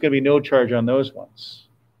essentially there's going to be no charge on those ones,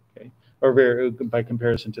 okay, or by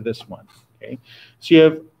comparison to this one. Okay, so you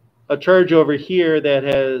have a charge over here that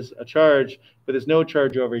has a charge, but there's no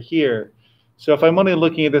charge over here. So if I'm only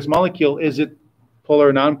looking at this molecule, is it polar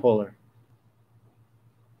or nonpolar?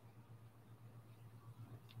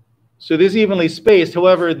 So this is evenly spaced.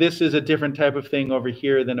 However, this is a different type of thing over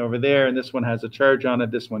here than over there, and this one has a charge on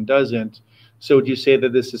it, this one doesn't. So would you say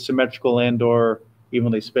that this is symmetrical and or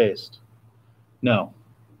evenly spaced? No.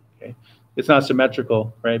 Okay. It's not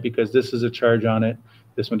symmetrical, right? Because this is a charge on it.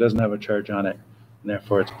 This one doesn't have a charge on it, and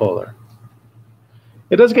therefore it's polar.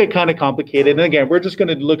 It does get kind of complicated. And again, we're just going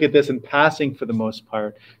to look at this in passing for the most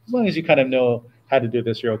part. As long as you kind of know how to do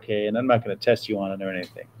this, you're okay. And I'm not going to test you on it or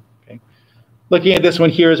anything. Okay. Looking at this one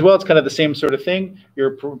here as well, it's kind of the same sort of thing.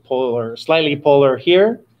 You're polar, slightly polar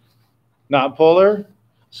here, not polar.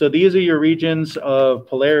 So these are your regions of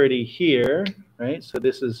polarity here, right? So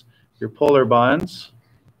this is your polar bonds.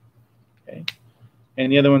 Okay.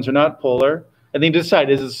 And the other ones are not polar. And then decide,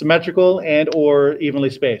 is it symmetrical and or evenly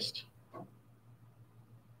spaced?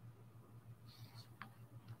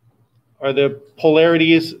 Are the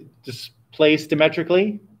polarities placed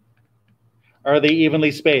symmetrically? Are they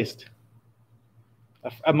evenly spaced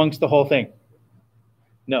amongst the whole thing?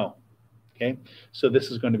 No. Okay, so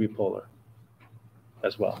this is going to be polar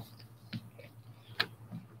as well.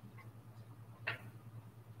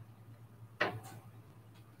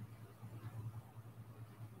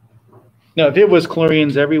 Now, if it was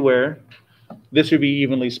chlorines everywhere, this would be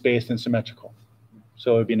evenly spaced and symmetrical.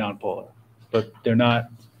 So it would be nonpolar, but they're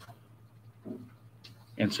not,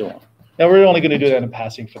 and so on. Now, we're only going to do that in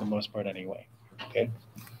passing for the most part anyway, okay?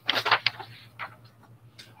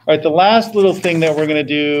 All right, the last little thing that we're going to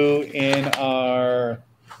do in our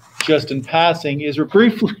just in passing is we're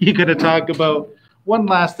briefly going to talk about one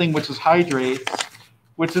last thing, which is hydrates,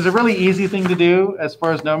 which is a really easy thing to do as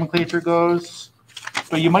far as nomenclature goes.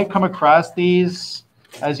 But you might come across these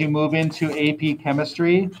as you move into AP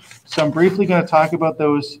chemistry. So I'm briefly going to talk about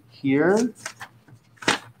those here.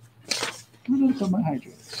 Where did I put my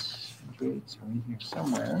hydrates? Hydrates are in here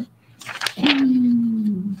somewhere.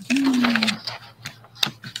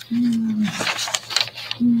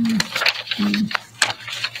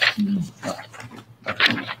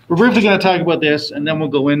 we're briefly going to talk about this, and then we'll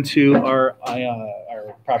go into our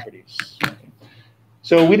properties.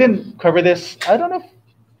 So we didn't cover this. I don't know if,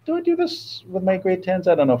 do I do this with my grade 10s?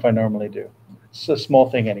 I don't know if I normally do. It's a small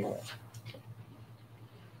thing anyway.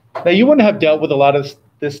 Now, you wouldn't have dealt with a lot of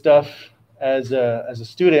this stuff as a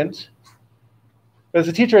student. As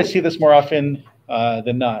a teacher, I see this more often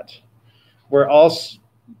than not, where I'll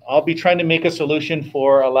be trying to make a solution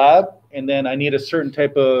for a lab, and then I need a certain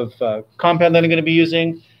type of compound that I'm going to be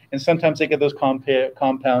using, and sometimes I get those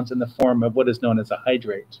compounds in the form of what is known as a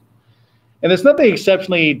hydrate. And there's nothing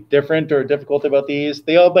exceptionally different or difficult about these.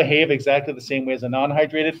 They all behave exactly the same way as a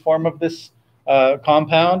non-hydrated form of this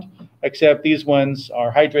compound, except these ones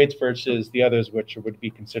are hydrates versus the others, which would be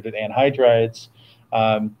considered anhydrides.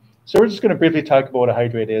 So we're just going to briefly talk about what a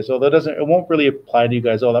hydrate is, although it won't really apply to you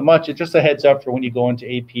guys all that much. It's just a heads up for when you go into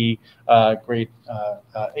AP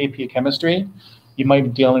chemistry. You might be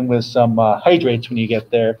dealing with some hydrates when you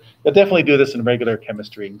get there. You'll definitely do this in regular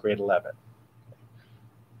chemistry in grade 11.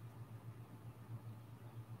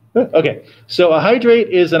 Okay, so a hydrate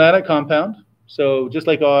is an ionic compound. So just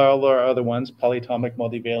like all our other ones, polyatomic,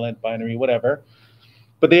 multivalent, binary, whatever.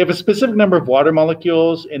 But they have a specific number of water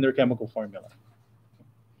molecules in their chemical formula.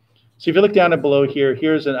 So if you look down below here,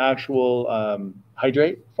 here's an actual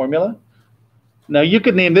hydrate formula. Now you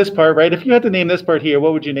could name this part, right? If you had to name this part here,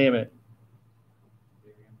 what would you name it?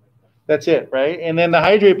 That's it, right? And then the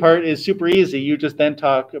hydrate part is super easy. You just then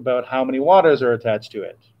talk about how many waters are attached to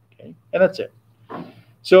it, okay? And that's it.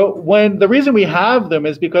 So the reason we have them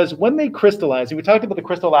is because when they crystallize, and we talked about the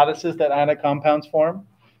crystal lattices that ionic compounds form.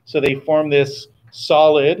 So they form this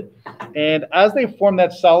solid, and as they form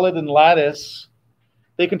that solid and lattice,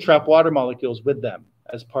 they can trap water molecules with them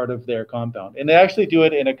as part of their compound. And they actually do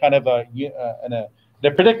it in a kind of in a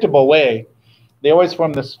predictable way. They always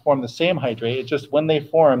form the same hydrate. It's just when they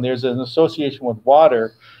form, there's an association with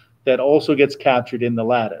water that also gets captured in the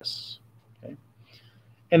lattice. Okay?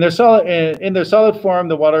 And in their solid form,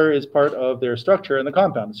 the water is part of their structure in the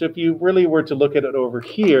compound. So if you really were to look at it over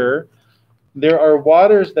here, there are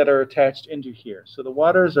waters that are attached into here. So the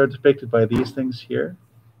waters are depicted by these things here.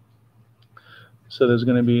 So there's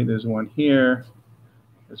one here,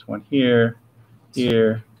 there's one here,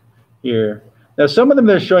 here, here. Now some of them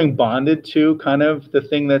they're showing bonded to kind of the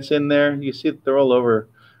thing that's in there. You see they're all over,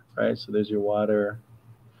 right? So there's your water,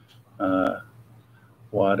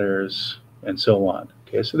 waters, and so on.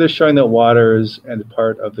 Okay, so they're showing that waters and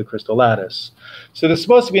part of the crystal lattice. So they're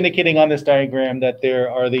supposed to be indicating on this diagram that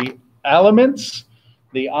there are the elements,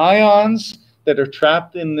 the ions that are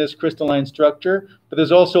trapped in this crystalline structure, but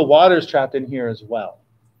there's also waters trapped in here as well.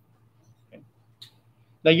 Okay.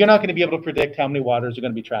 Now, you're not going to be able to predict how many waters are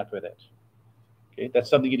going to be trapped with it. Okay, that's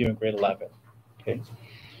something you do in grade 11. Okay,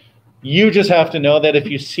 you just have to know that if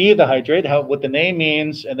you see the hydrate, what the name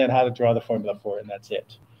means, and then how to draw the formula for it, and that's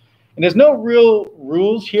it. And there's no real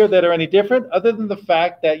rules here that are any different, other than the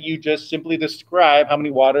fact that you just simply describe how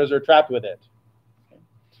many waters are trapped with it.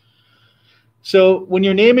 So when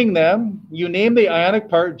you're naming them, you name the ionic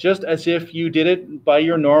part just as if you did it by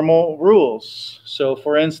your normal rules. So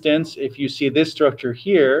for instance, if you see this structure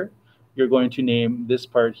here, you're going to name this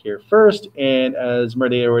part here first. And as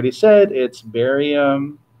Murday already said, it's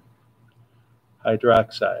barium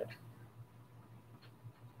hydroxide.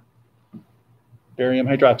 Barium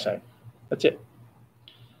hydroxide. That's it.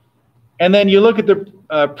 And then you look at the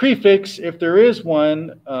prefix, if there is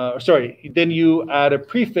one, then you add a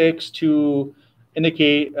prefix to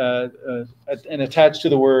indicate and attach to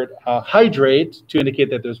the word hydrate to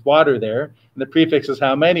indicate that there's water there. And the prefix is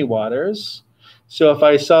how many waters. So if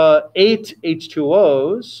I saw 8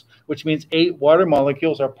 H2Os, which means 8 water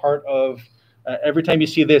molecules are part of, every time you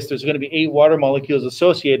see this, there's going to be 8 water molecules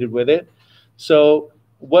associated with it. So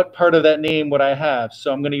what part of that name would I have?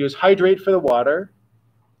 So I'm going to use hydrate for the water.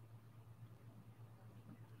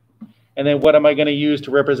 And then what am I going to use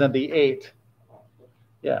to represent the 8?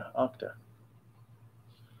 Yeah, octa.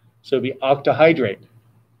 So it'd be octahydrate.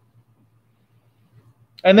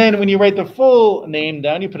 And then when you write the full name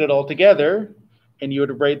down, you put it all together, and you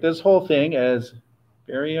would write this whole thing as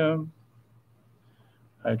barium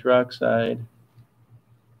hydroxide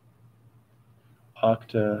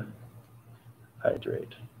octahydrate.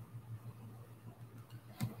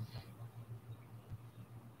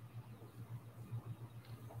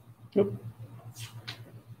 Yep.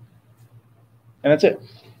 And that's it.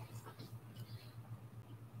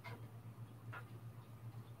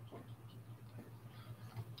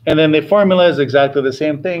 And then the formula is exactly the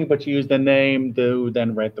same thing, but you use the name to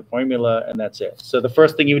then write the formula, and that's it. So the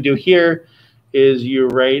first thing you do here is you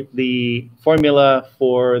write the formula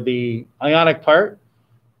for the ionic part,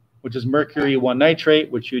 which is mercury 1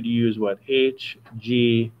 nitrate, which you'd use what?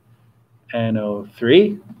 HgNO3.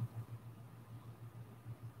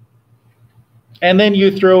 And then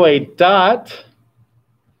you throw a dot.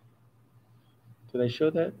 Did I show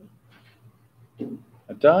that?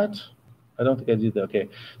 A dot? I don't think I did that. Okay.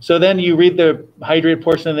 So then you read the hydrate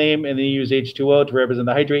portion of the name, and then you use H2O to represent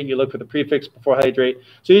the hydrate. You look for the prefix before hydrate.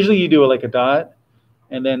 So usually you do it like a dot,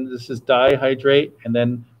 and then this is dihydrate. And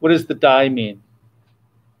then what does the di mean?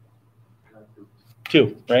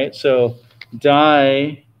 2, right? So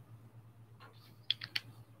di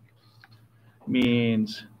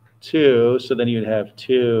means 2. So then you'd have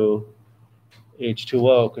 2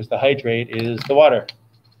 H2O because the hydrate is the water.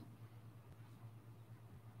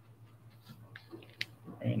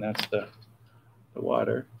 And that's the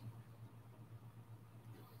water.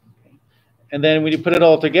 Okay. And then when you put it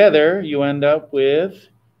all together, you end up with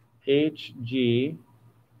HgNO3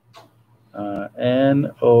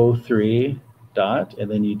 dot, and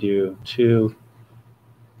then you do 2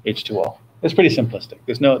 H2O. It's pretty simplistic.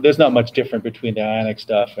 There's not much different between the ionic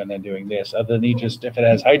stuff and then doing this, other than you just, if it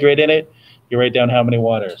has hydrate in it, you write down how many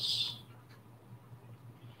waters.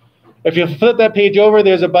 If you flip that page over,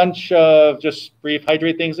 there's a bunch of just brief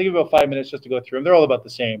hydrate things. They give you about 5 minutes just to go through them. They're all about the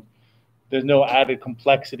same. There's no added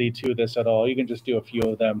complexity to this at all. You can just do a few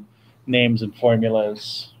of them, names and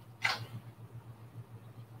formulas.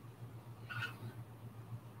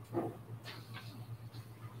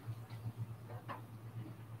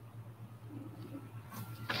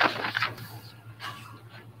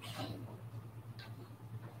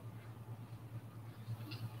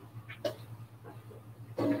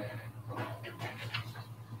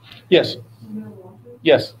 Yes.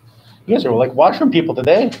 Yes. You guys are like washroom people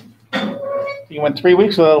today. You went 3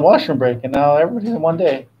 weeks without a washroom break, and now everybody's in one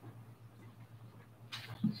day.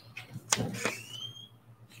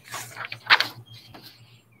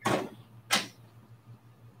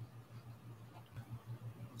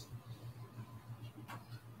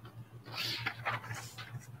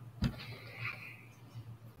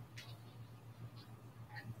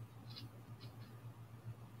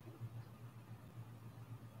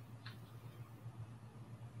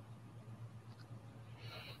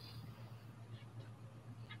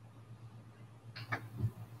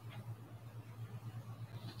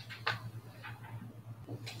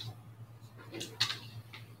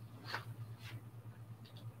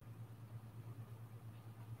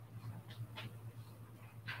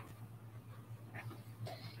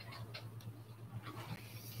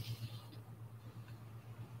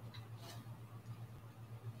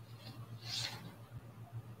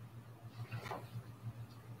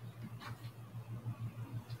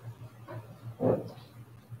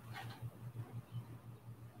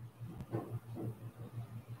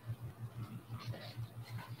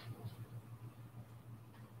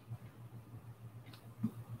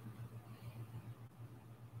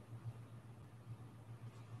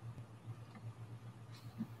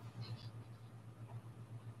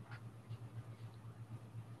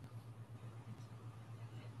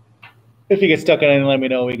 If you get stuck on anything, let me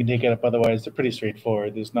know. We can take it up. Otherwise, they're pretty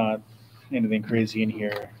straightforward. There's not anything crazy in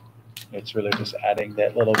here. It's really just adding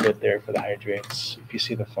that little bit there for the hydrates. If you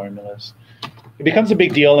see the formulas, it becomes a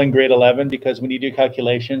big deal in grade 11 because when you do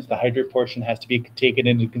calculations, the hydrate portion has to be taken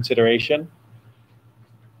into consideration.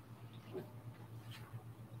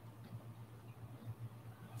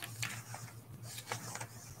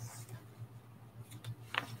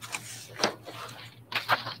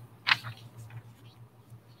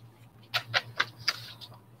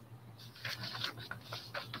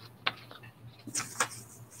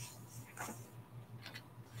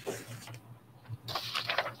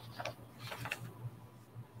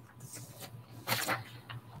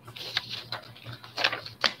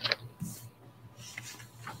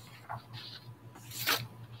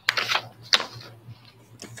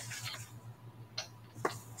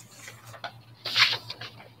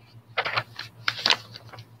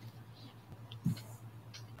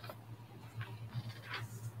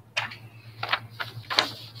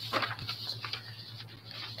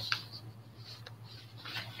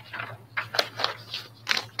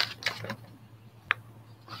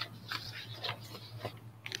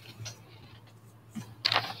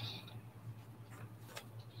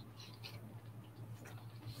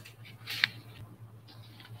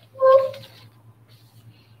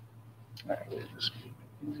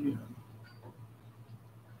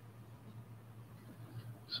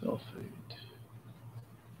 Sulfate.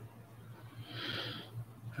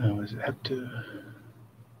 Was it heptahydrate?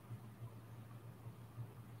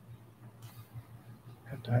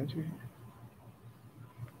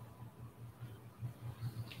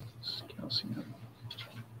 It's calcium.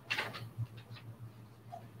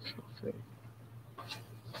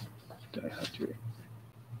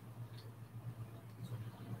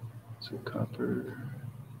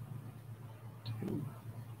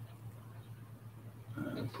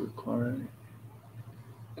 Copper chloride.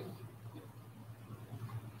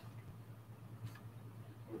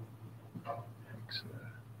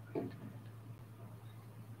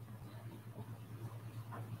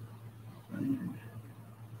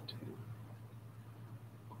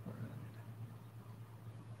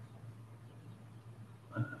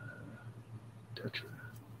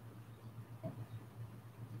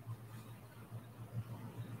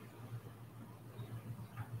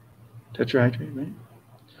 Tetrahydrate, right?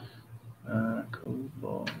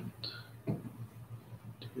 Cobalt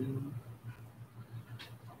 2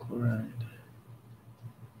 chloride.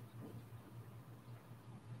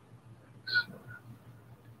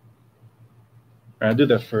 I'll do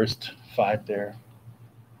the first 5 there.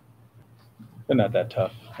 They're not that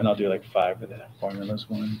tough. And I'll do like 5 of the formulas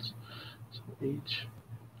ones. So H,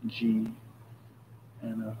 G,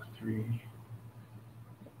 NO3,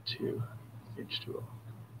 2, H2O.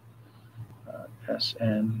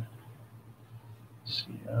 SN,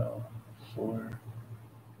 Cl, 4,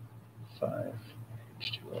 5,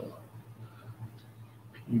 H2O.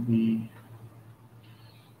 PB,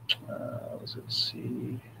 was it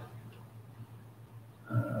C,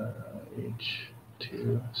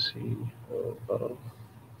 H2CO,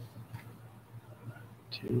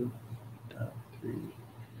 2, 3,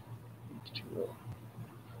 H2O.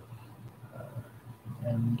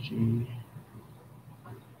 Mg,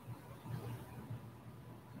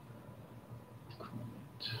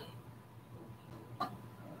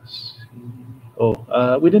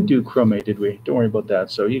 we didn't do chromate, did we? Don't worry about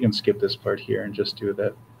that. So you can skip this part here and just do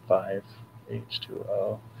that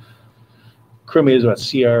 5H2O. Chromate is what,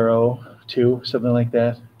 CrO2, something like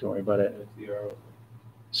that? Don't worry about it.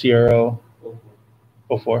 CrO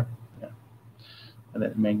 04. Yeah. And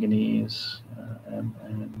then manganese,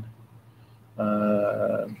 Mn.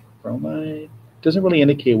 Bromide doesn't really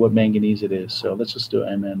indicate what manganese it is. So let's just do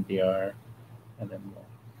MnBr, and then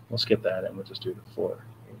we'll skip that and we'll just do the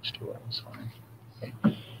 4H2O. It's fine. Okay.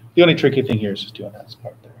 The only tricky thing here is just doing that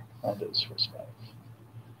part there. I'll do this first 5.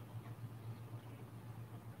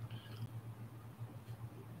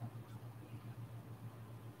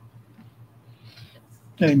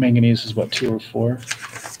 I think manganese is what, 2 or 4?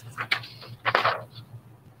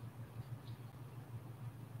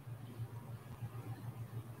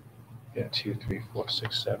 Yeah, 2, 3, 4,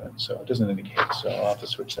 6, 7. So it doesn't indicate. So I'll have to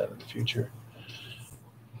switch that in the future.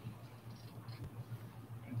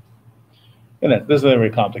 And this isn't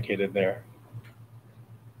very complicated there.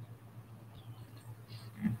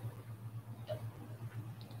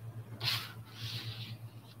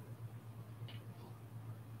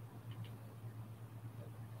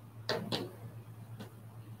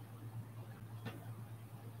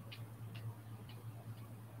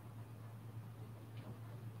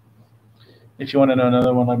 If you want to know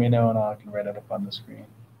another one, let me know and I can write it up on the screen.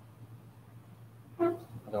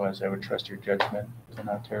 Otherwise, I would trust your judgment. They're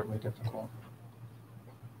not terribly difficult.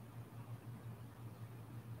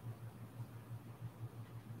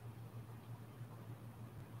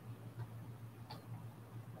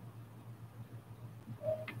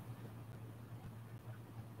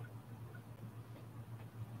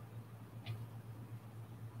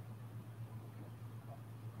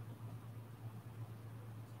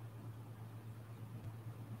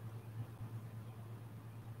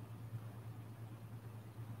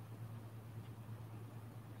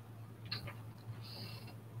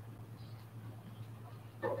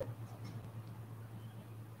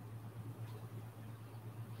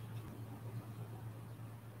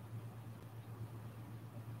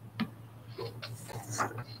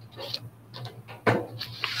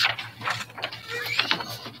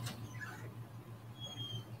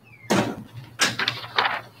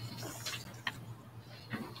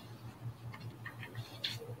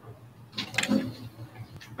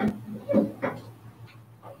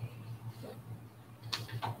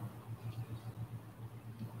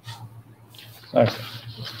 Okay.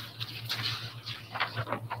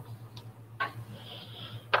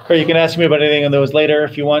 Or you can ask me about anything on those later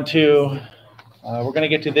if you want to. We're going to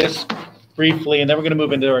get to this briefly, and then we're going to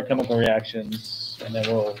move into our chemical reactions, and then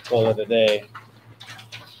we'll call it a day.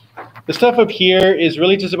 The stuff up here is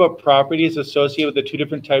really just about properties associated with the 2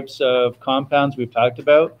 different types of compounds we've talked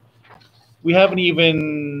about. We haven't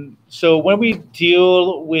even, so when we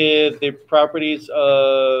deal with the properties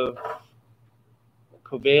of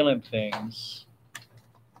covalent things,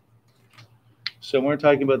 so when we're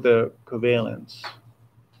talking about the covalence,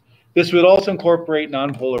 this would also incorporate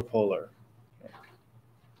nonpolar polar.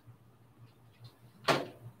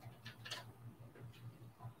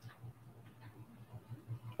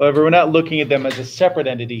 However, we're not looking at them as a separate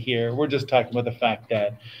entity here. We're just talking about the fact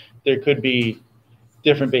that there could be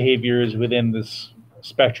different behaviors within this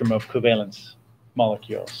spectrum of covalence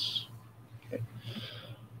molecules. Okay.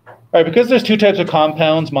 All right, because there's two types of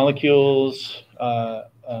compounds, molecules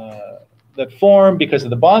that form because of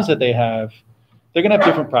the bonds that they have, they're going to have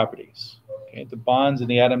different properties. Okay. The bonds and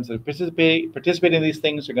the atoms that participate in these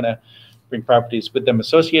things are going to bring properties with them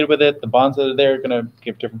associated with it. The bonds that are there are going to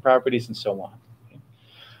give different properties and so on.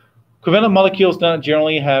 Covalent molecules don't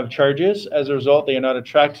generally have charges. As a result, they are not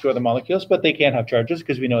attracted to other molecules, but they can have charges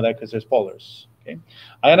because we know that because there's polars. Okay?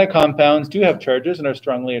 Ionic compounds do have charges and are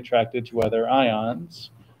strongly attracted to other ions,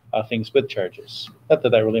 things with charges. Not that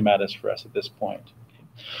that really matters for us at this point. Okay?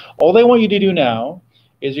 All they want you to do now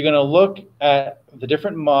is you're going to look at the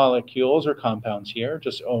different molecules or compounds here,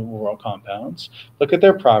 just overall compounds, look at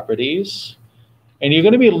their properties, and you're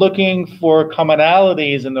going to be looking for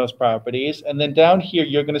commonalities in those properties. And then down here,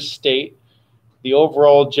 you're going to state the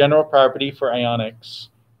overall general property for ionics,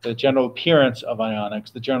 the general appearance of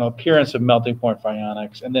ionics, the general appearance of melting point for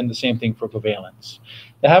ionics, and then the same thing for covalence.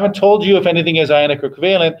 They haven't told you if anything is ionic or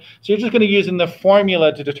covalent, so you're just going to use in the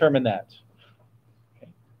formula to determine that.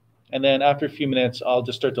 Okay. And then after a few minutes, I'll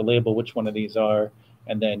just start to label which one of these are,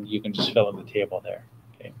 and then you can just fill in the table there.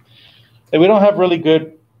 Okay. And we don't have really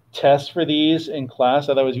good tests for these in class,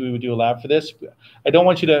 otherwise we would do a lab for this. I don't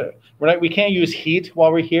want you to, we can't use heat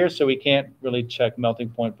while we're here, so we can't really check melting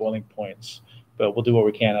point, boiling points, but we'll do what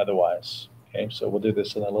we can otherwise. Okay, so we'll do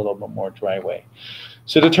this in a little bit more dry way.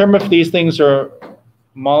 So determine if these things are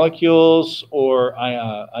molecules or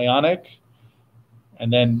ionic,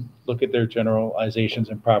 and then look at their generalizations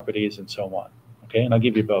and properties and so on. Okay, and I'll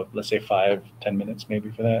give you about, let's say 5-10 minutes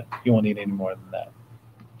maybe for that. You won't need any more than that.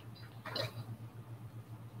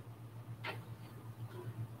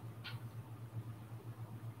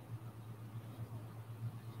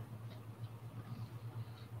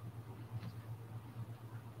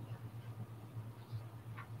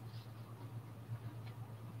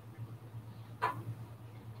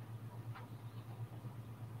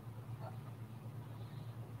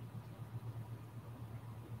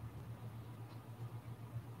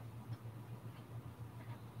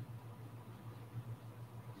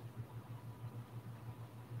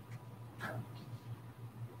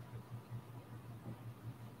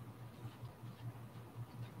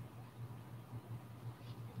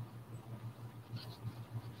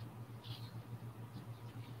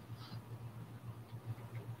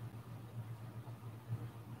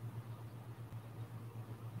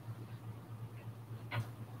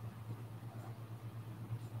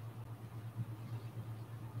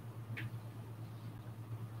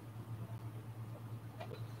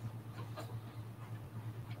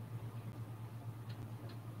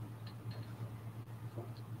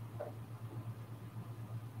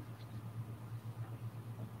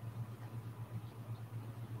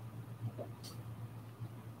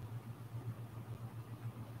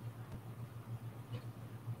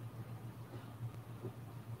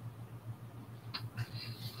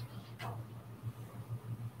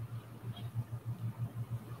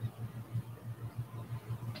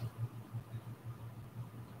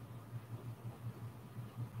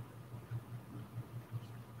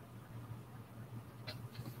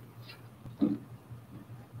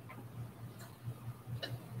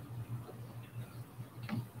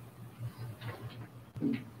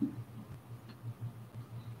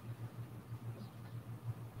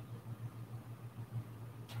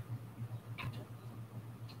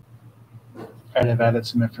 All right, I've added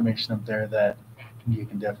some information up there that you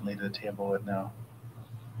can definitely do the table with now,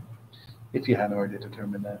 if you haven't already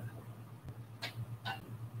determined that.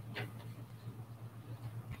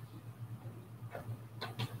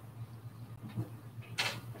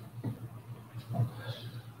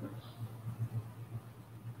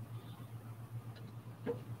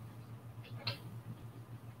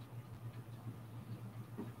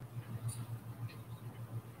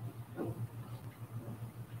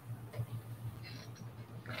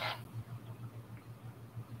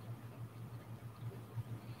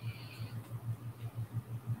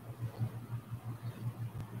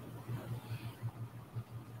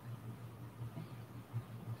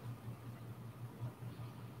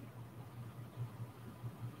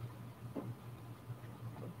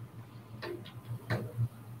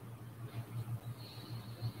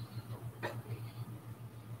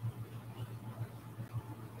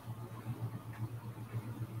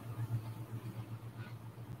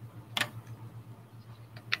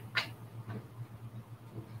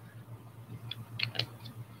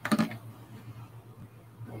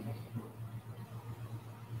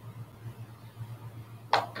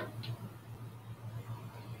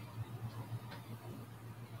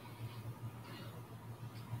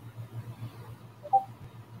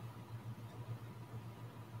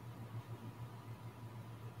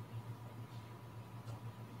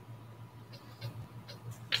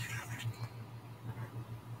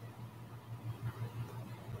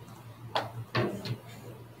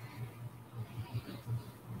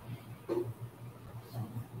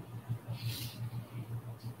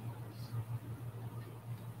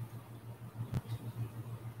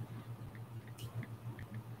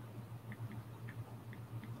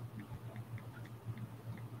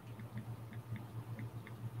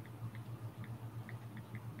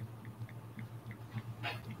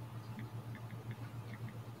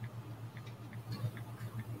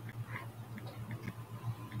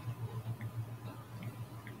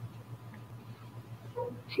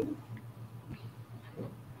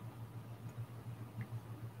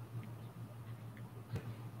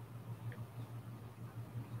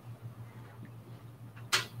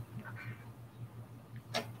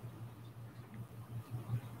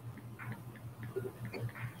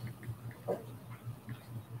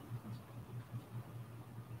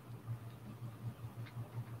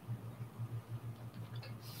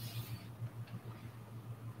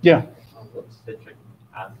 Yeah. What's citric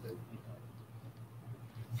acid?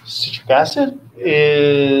 Citric acid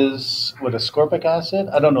is what, ascorbic acid?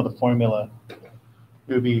 I don't know the formula. It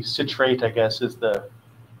would be citrate, I guess, is the.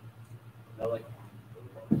 Like,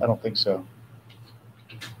 I don't think so.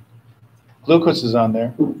 Glucose is on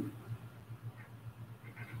there.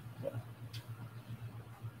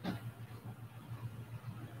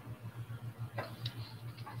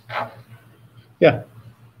 Yeah.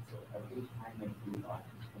 so every time I do not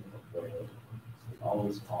contain a boil, it's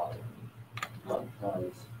always bothering me. What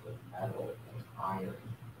does the metal and iron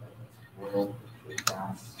that is boiled with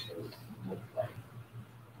gas look like?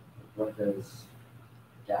 What does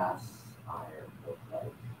gas iron look like? I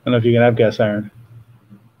don't know if you can have gas iron.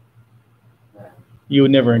 Then You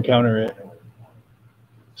would never encounter it.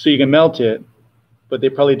 So you can melt it, but they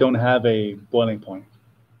probably don't have a boiling point.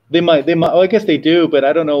 They might, well, I guess they do, but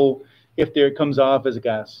I don't know if it comes off as a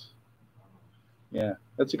gas. Yeah,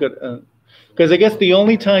 that's a good, because I guess the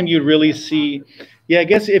only time you'd really see, yeah, I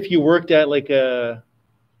guess if you worked at like a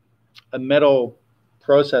metal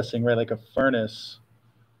processing, right, like a furnace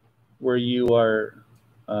where you are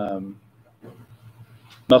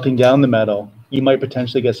melting down the metal, you might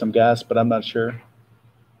potentially get some gas, but I'm not sure.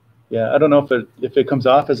 Yeah, I don't know if it comes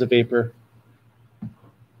off as a vapor.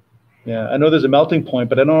 Yeah, I know there's a melting point,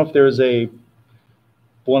 but I don't know if there's a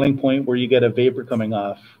boiling point where you get a vapor coming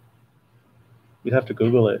off. You'd have to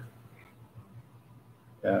Google it.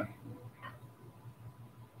 Yeah.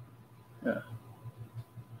 Yeah.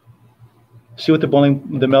 See what the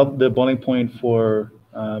boiling point for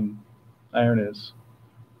iron is.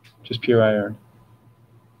 Just pure iron.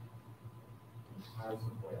 how's the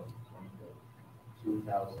boil?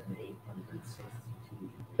 2,862.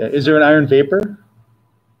 Yeah. Is there an iron vapor?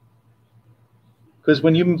 Because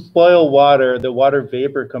when you boil water, the water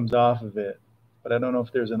vapor comes off of it, but I don't know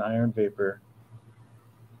if there's an iron vapor.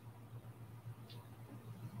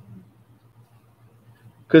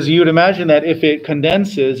 Because you would imagine that if it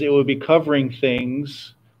condenses, it would be covering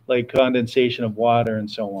things like condensation of water and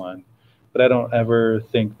so on. But I don't ever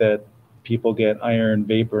think that people get iron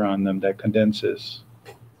vapor on them that condenses.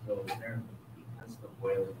 So apparently, because the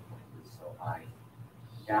boiling point is so high,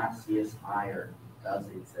 gaseous iron does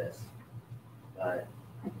exist, but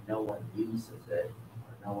no one uses it,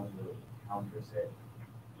 or no one really encounters it,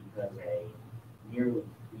 because a nearly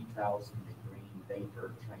 3,000 degree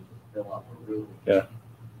vapor trying to fill up a room Yeah. would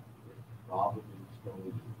probably kill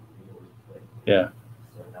you really quick. Yeah.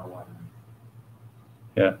 So no one.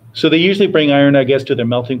 Yeah. So they usually bring iron, I guess, to their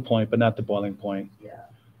melting point, but not the boiling point. Yeah.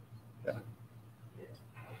 Yeah.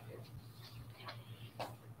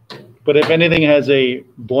 Okay. But if anything has a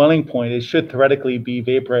boiling point, it should theoretically be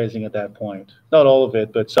vaporizing at that point. Not all of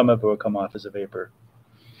it, but some of it will come off as a vapor.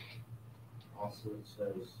 Also, it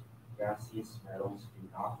says gaseous metals do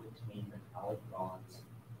not retain metallic bonds,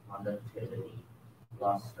 conductivity,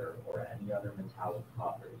 luster, or any other metallic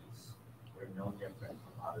properties. They're no different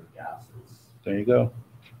from other gases. There you go.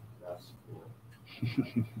 That's cool.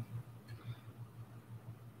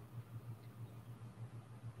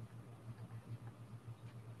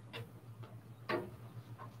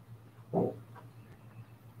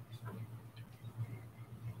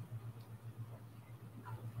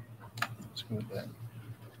 Let's go with that.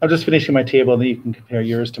 I'm just finishing my table, then you can compare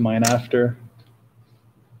yours to mine after.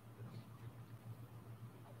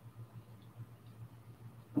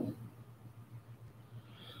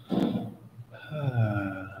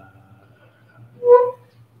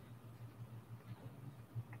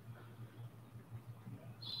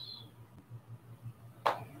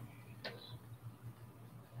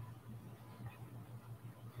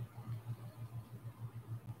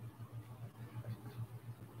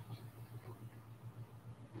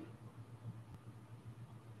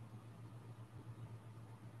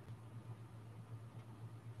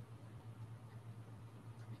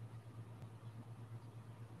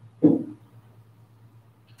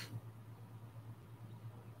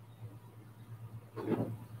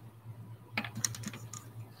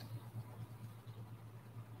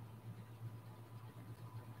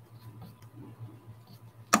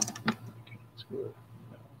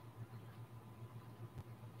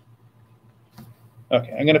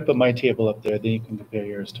 Okay, I'm going to put my table up there, then you can compare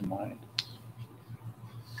yours to mine.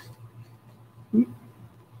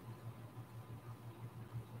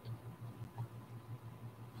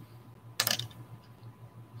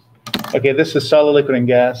 Okay, this is solid, liquid, and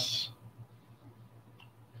gas.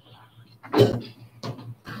 That's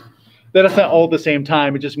not all at the same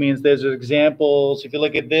time. It just means there's examples. If you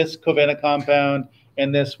look at this covalent compound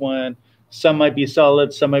and this one, some might be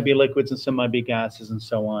solids, some might be liquids, and some might be gases, and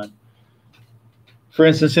so on. For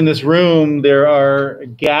instance, in this room, there are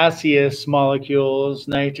gaseous molecules,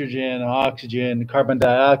 nitrogen, oxygen, carbon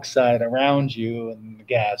dioxide around you, and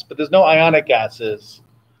gas. But there's no ionic gases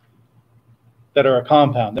that are a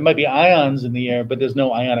compound. There might be ions in the air, but there's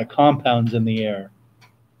no ionic compounds in the air.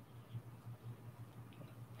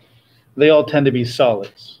 They all tend to be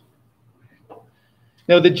solids.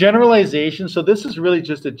 Now, the generalization, so this is really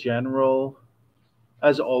just a general,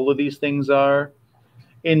 as all of these things are.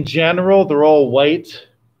 In general, they're all white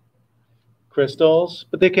crystals,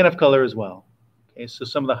 but they can have color as well. Okay, so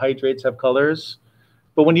some of the hydrates have colors,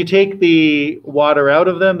 but when you take the water out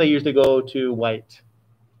of them, they usually go to white.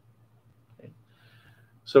 Okay.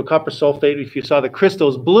 So copper sulfate, if you saw the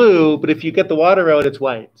crystal's blue, but if you get the water out, it's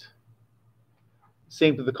white.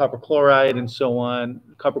 Same with the copper chloride and so on.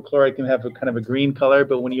 Copper chloride can have a kind of a green color,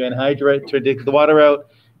 but when you anhydrate to take the water out,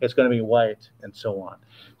 it's going to be white and so on.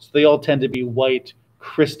 So they all tend to be white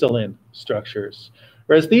crystalline structures.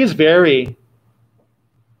 Whereas these vary,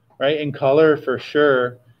 right, in color for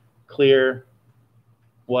sure, clear,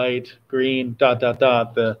 white, green, dot, dot,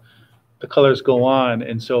 dot, the colors go on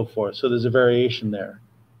and so forth. So there's a variation there.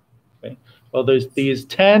 Okay. Well, these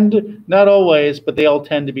tend, not always, but they all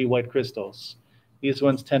tend to be white crystals. These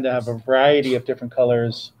ones tend to have a variety of different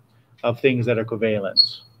colors of things that are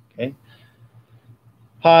covalent. Okay.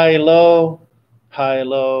 High, low,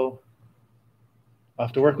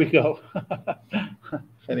 off to work we go.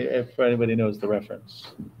 if anybody knows the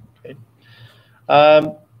reference. Okay.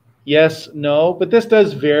 Yes, no, but this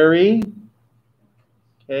does vary.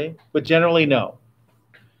 Okay, but generally no.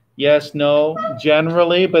 Yes, no,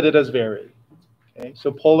 generally, but it does vary. Okay,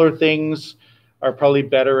 so polar things are probably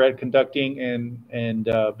better at conducting and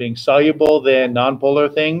being soluble than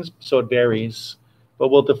nonpolar things, so it varies. But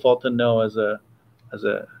we'll default to no as a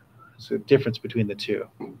difference between the two.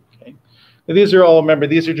 Okay. Now these are all, remember,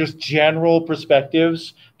 these are just general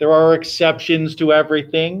perspectives. There are exceptions to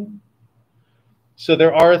everything. So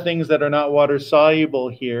there are things that are not water soluble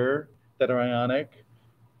here that are ionic,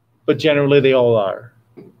 but generally they all are.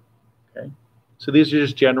 Okay. So these are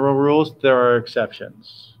just general rules. There are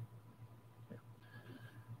exceptions.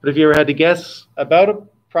 But if you ever had to guess about a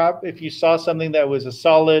prop, if you saw something that was a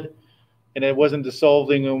solid and it wasn't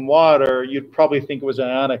dissolving in water, you'd probably think it was an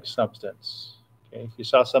ionic substance. Okay? If you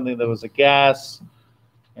saw something that was a gas,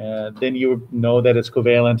 then you would know that it's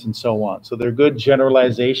covalent and so on. So they're good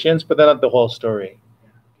generalizations, but they're not the whole story.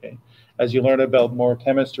 Okay? As you learn about more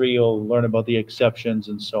chemistry, you'll learn about the exceptions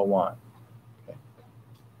and so on. Okay?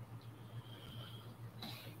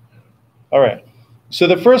 All right. So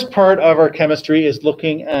the first part of our chemistry is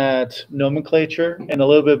looking at nomenclature and a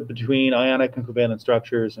little bit between ionic and covalent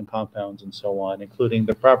structures and compounds and so on, including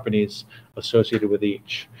the properties associated with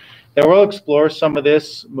each. Now we'll explore some of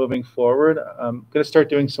this moving forward. I'm going to start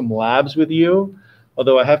doing some labs with you,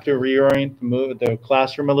 although I have to reorient, move the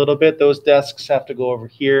classroom a little bit. Those desks have to go over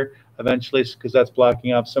here eventually because that's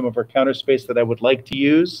blocking up some of our counter space that I would like to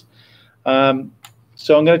use. So I'm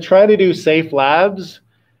going to try to do safe labs.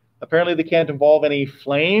 Apparently they can't involve any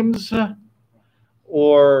flames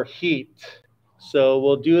or heat. So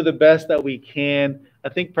we'll do the best that we can. I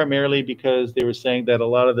think primarily because they were saying that a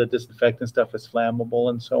lot of the disinfectant stuff is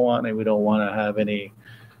flammable and so on, and we don't want to have any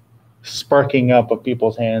sparking up of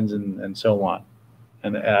people's hands and so on.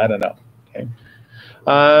 And I don't know. Okay.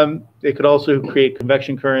 It could also create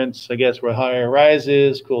convection currents, I guess, where high air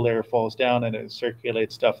rises, cool air falls down, and it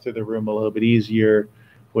circulates stuff through the room a little bit easier,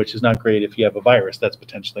 which is not great if you have a virus that's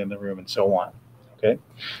potentially in the room and so on. Okay,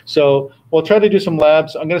 so we'll try to do some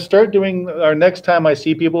labs. I'm going to start doing our next time I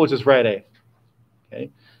see people, which is Friday. Okay,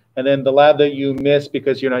 and then the lab that you missed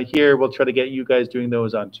because you're not here, we'll try to get you guys doing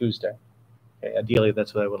those on Tuesday. Okay, ideally,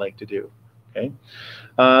 that's what I would like to do. Okay,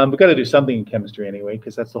 we've got to do something in chemistry anyway,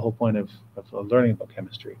 because that's the whole point of learning about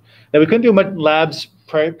chemistry. Now, we couldn't do much labs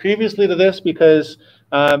previously to this because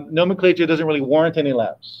nomenclature doesn't really warrant any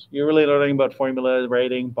labs. You're really learning about formula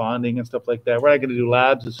writing, bonding, and stuff like that. We're not going to do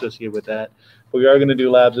labs associated with that, but we are going to do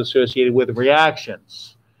labs associated with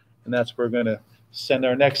reactions. And that's where we're going to send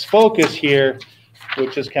our next focus here,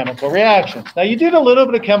 which is chemical reactions. Now, you did a little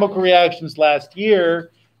bit of chemical reactions last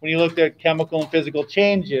year when you looked at chemical and physical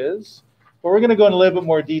changes, but we're going to go in a little bit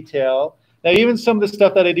more detail. Now, even some of the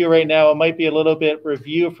stuff that I do right now, it might be a little bit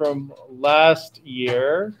review from last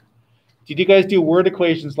year. Did you guys do word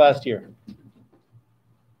equations last year?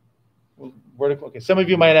 vertical. Okay, some of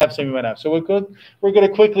you might have, some of you might not. So we're going to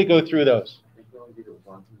quickly go through those. I think we only did it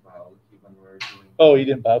once in biology when we were doing. Oh, you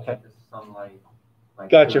didn't? Okay. The sunlight.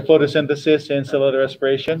 Got your photosynthesis and cellular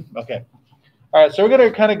respiration. Okay. All right, so we're going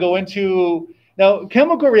to kind of go into, now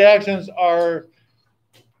chemical reactions are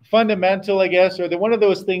fundamental, I guess, or they're one of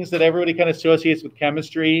those things that everybody kind of associates with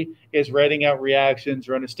chemistry, is writing out reactions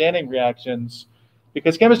or understanding reactions,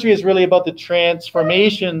 because chemistry is really about the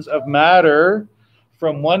transformations of matter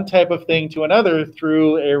from one type of thing to another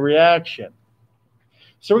through a reaction.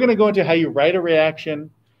 So we're going to go into how you write a reaction,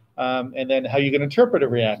 and then how you can interpret a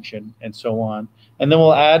reaction, and so on. And then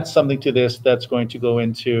we'll add something to this that's going to go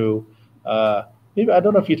into, maybe, I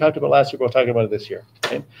don't know if you talked about last week, we'll talk about it this year.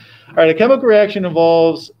 Okay? All right, a chemical reaction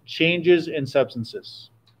involves changes in substances.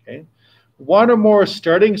 Okay? One or more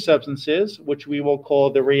starting substances, which we will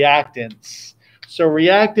call the reactants. So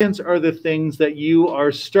reactants are the things that you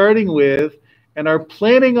are starting with and are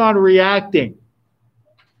planning on reacting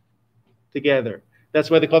together.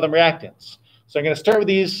 That's why they call them reactants. So I'm going to start with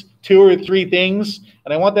these 2 or 3 things,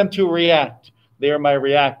 and I want them to react. They are my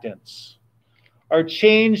reactants. Are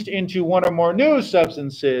changed into one or more new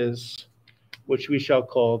substances, which we shall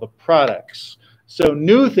call the products. So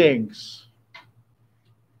new things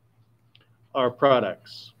are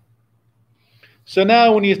products. So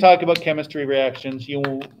now when you talk about chemistry reactions, you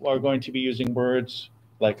are going to be using words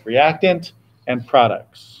like reactant and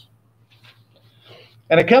products.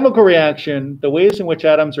 And a chemical reaction, the ways in which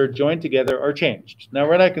atoms are joined together are changed. Now,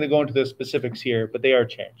 we're not going to go into the specifics here, but they are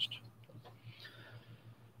changed.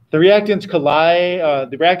 The reactants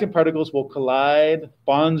collide, the reactant particles will collide,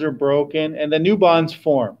 bonds are broken, and then new bonds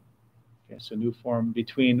form. Okay, so new form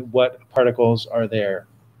between what particles are there.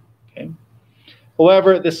 Okay.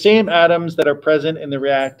 However, the same atoms that are present in the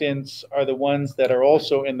reactants are the ones that are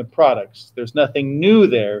also in the products. There's nothing new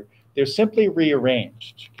there. They're simply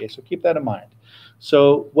rearranged. Okay, so keep that in mind.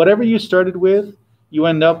 So whatever you started with, you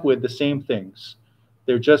end up with the same things.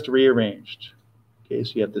 They're just rearranged. Okay,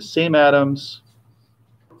 so you have the same atoms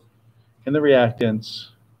in the reactants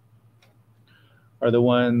are the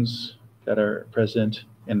ones that are present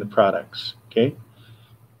in the products. Okay.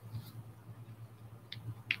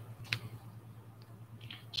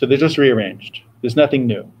 So they're just rearranged. There's nothing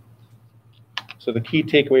new. So the key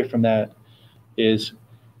takeaway from that is,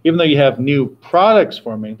 even though you have new products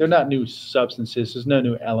forming, they're not new substances. There's no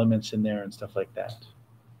new elements in there and stuff like that.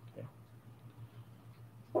 Okay.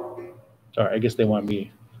 All right, I guess they want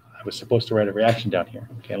me, I was supposed to write a reaction down here.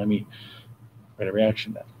 Okay, let me write a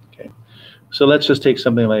reaction down. Okay, so let's just take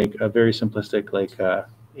something like a very simplistic, like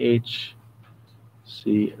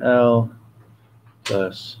HCl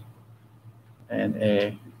plus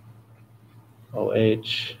NaOH.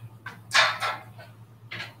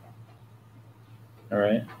 All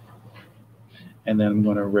right, and then I'm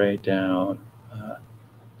going to write down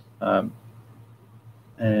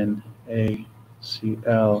NaCl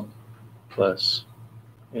plus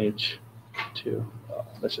H2. Oh,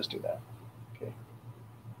 let's just do that. Okay.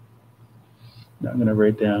 Now I'm going to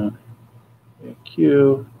write down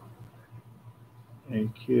AQ.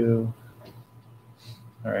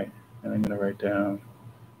 All right, and I'm going to write down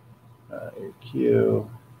AQ.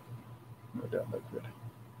 Write down liquid.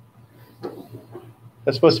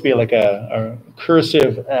 That's supposed to be like a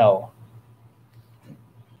cursive L.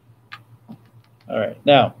 All right,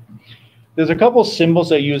 now, there's a couple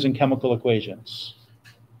symbols I use in chemical equations.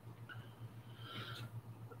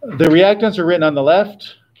 The reactants are written on the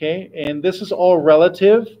left, okay, and this is all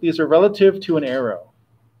relative. These are relative to an arrow.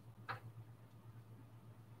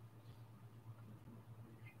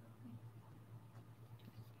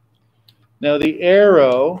 Now, the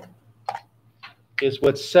arrow is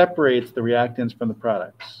what separates the reactants from the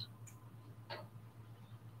products.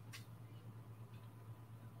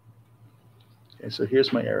 Okay, so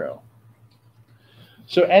here's my arrow.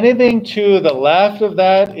 So anything to the left of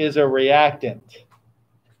that is a reactant.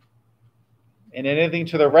 And anything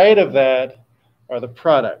to the right of that are the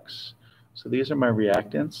products. So these are my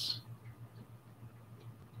reactants.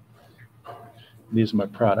 These are my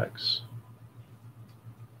products.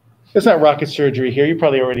 It's not rocket surgery here. You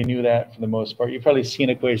probably already knew that for the most part. You've probably seen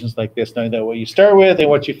equations like this, knowing that what you start with and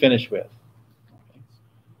what you finish with.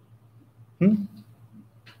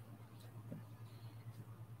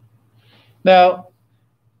 Now,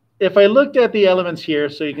 if I looked at the elements here,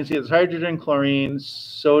 so you can see there's hydrogen, chlorine,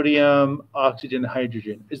 sodium, oxygen,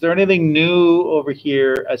 hydrogen. Is there anything new over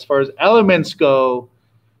here as far as elements go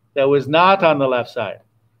that was not on the left side?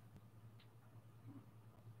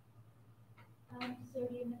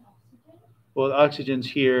 Sodium and oxygen. Well, oxygen's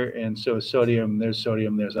here, and so sodium, there's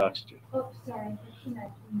oxygen. Oh, sorry.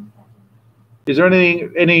 Is there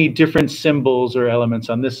any different symbols or elements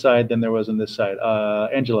on this side than there was on this side?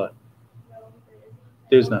 Angela?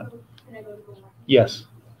 There's not. Yes.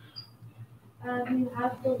 You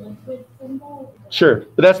have the liquid symbol. Sure,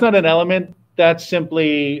 but that's not an element. That's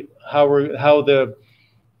simply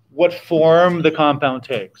what form the compound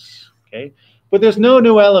takes. Okay, but there's no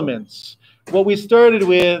new elements. What we started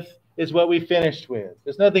with is what we finished with.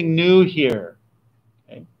 There's nothing new here.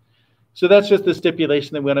 Okay, so that's just the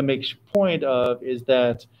stipulation that we want to make point of, is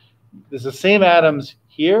that there's the same atoms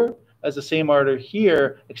here as the same order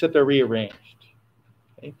here, except they're rearranged.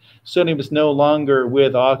 Okay? Sodium is no longer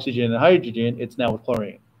with oxygen and hydrogen, it's now with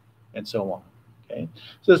chlorine, and so on. Okay?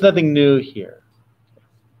 So there's nothing new here.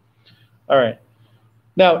 All right.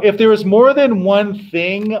 Now, if there is more than one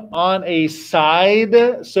thing on a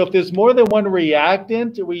side, so if there's more than one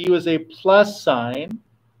reactant, we use a plus sign.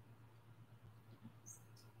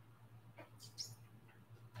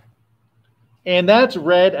 And that's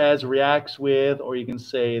read as reacts with, or you can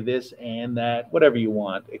say this and that, whatever you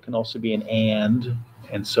want. It can also be an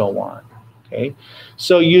and so on. Okay,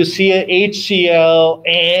 so you see a HCl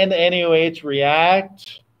and NaOH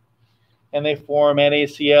react, and they form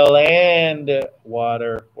NaCl and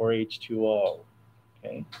water, or H2O.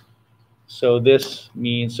 Okay, so this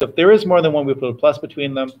means, so if there is more than one, we put a plus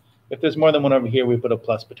between them. If there's more than one over here, we put a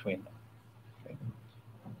plus between them. Okay.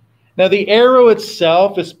 Now the arrow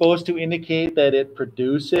itself is supposed to indicate that it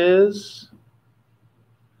produces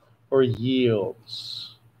or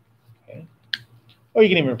yields. Okay, or you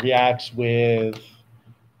can even reacts with,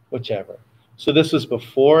 whichever. So this was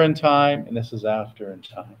before in time, and this is after in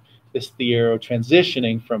time. This is the arrow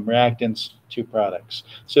transitioning from reactants to products.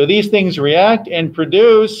 So these things react and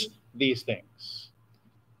produce these things.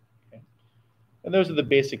 Okay. And those are the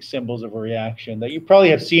basic symbols of a reaction that you probably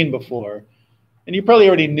have seen before. And you probably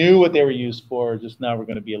already knew what they were used for, just now we're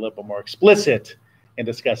going to be a little bit more explicit in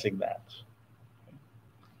discussing that.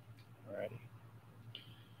 Alrighty.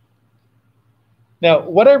 Now,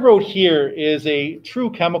 what I wrote here is a true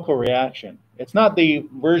chemical reaction. It's not the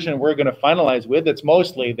version we're going to finalize with. It's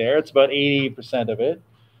mostly there. It's about 80% of it.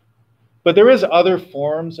 But there is other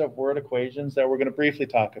forms of word equations that we're going to briefly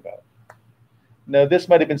talk about. Now, this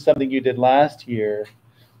might have been something you did last year,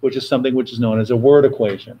 which is something which is known as a word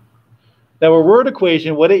equation. Now, a word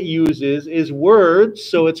equation, what it uses is words,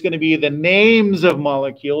 so it's going to be the names of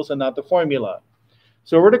molecules and not the formula.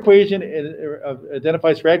 So a word equation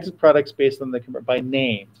identifies reactive products based on by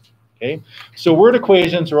name. Okay, so word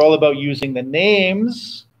equations are all about using the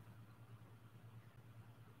names,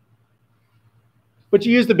 but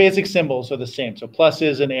you use the basic symbols are the same, so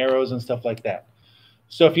pluses and arrows and stuff like that.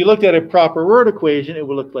 So if you looked at a proper word equation, it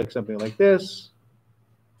would look like something like this,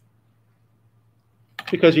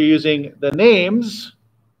 because you're using the names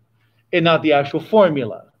and not the actual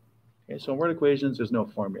formula. Okay, so in word equations, there's no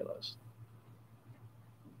formulas.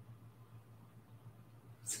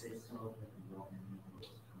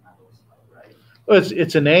 Well,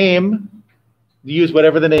 it's a name. You use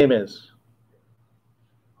whatever the name is.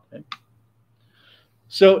 Okay.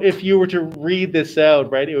 So if you were to read this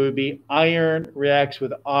out, right, it would be iron reacts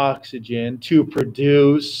with oxygen to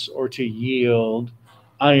produce or to yield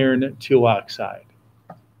iron 2 oxide.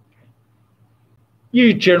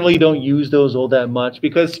 You generally don't use those all that much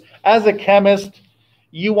because as a chemist,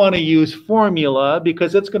 you want to use formula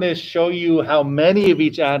because it's going to show you how many of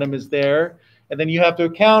each atom is there, and then you have to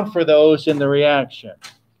account for those in the reaction.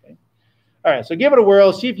 Okay. All right, so give it a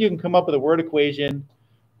whirl. See if you can come up with a word equation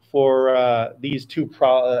for these two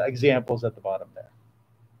examples at the bottom there.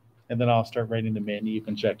 And then I'll start writing them in. You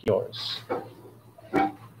can check yours.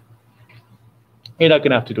 You're not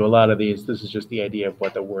going to have to do a lot of these. This is just the idea of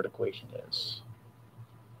what the word equation is.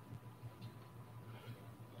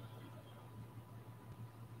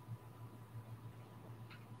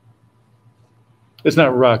 It's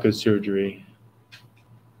not rocket surgery.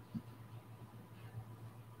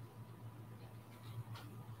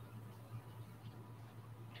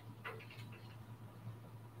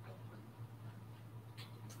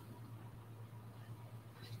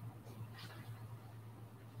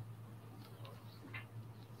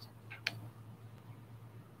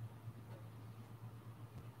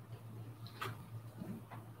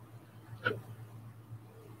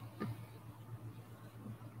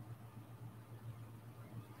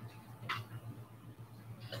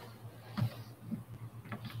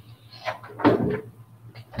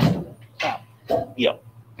 Yep.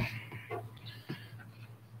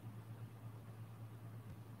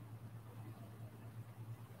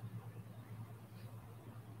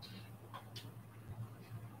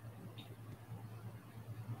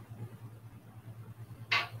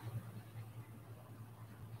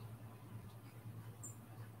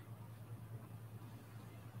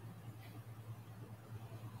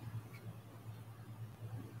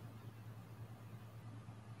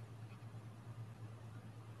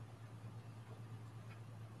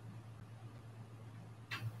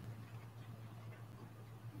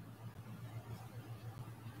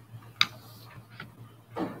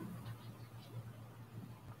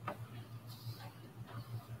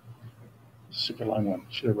 super long one.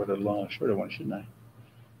 Should have wrote a long, shorter one, shouldn't I?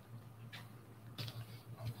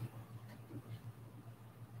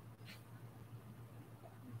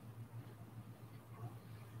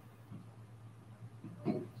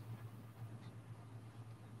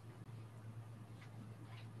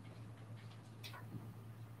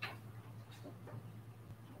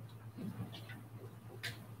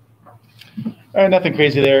 All right, nothing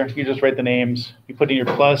crazy there. You just write the names. You put in your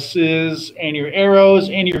pluses and your arrows,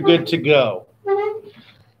 and you're good to go.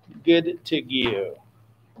 Good to go.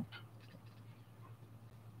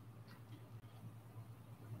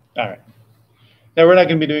 All right. Now we're not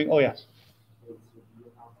going to be doing. Oh yes. So you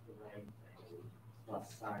have to write a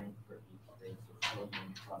plus sign for each thing. So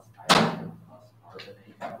sodium plus hydrogen plus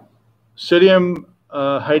carbonate. Sodium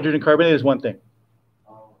hydrogen carbonate is one thing.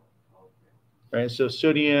 Oh, okay. Right, so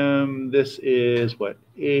sodium, this is what?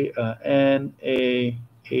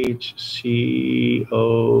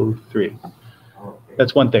 NaHCO3. Okay.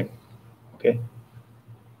 That's one thing, okay?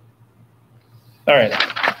 All right.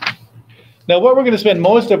 Now what we're going to spend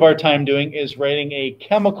most of our time doing is writing a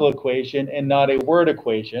chemical equation and not a word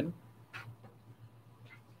equation.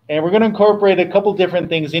 And we're going to incorporate a couple different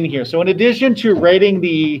things in here. So in addition to writing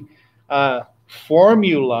the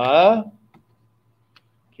formula,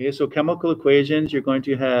 okay, so chemical equations, you're going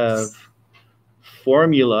to have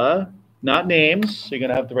formula, not names. So you're going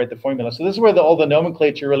to have to write the formula. So this is where all the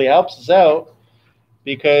nomenclature really helps us out,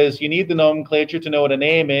 because you need the nomenclature to know what a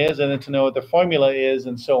name is and then to know what the formula is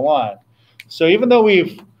and so on. So even though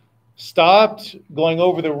we've stopped going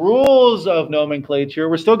over the rules of nomenclature,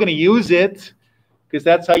 we're still going to use it, because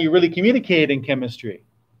that's how you really communicate in chemistry.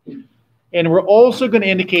 And we're also going to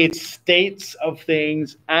indicate states of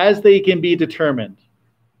things as they can be determined.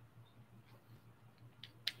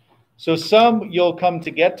 So some you'll come to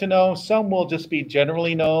get to know, some will just be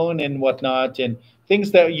generally known and whatnot, and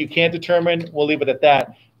things that you can't determine, we'll leave it at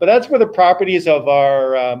that. But that's where the properties of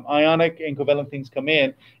our ionic and covalent things come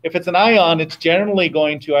in. If it's an ion, it's generally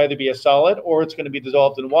going to either be a solid or it's going to be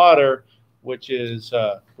dissolved in water, which is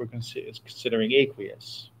we're considering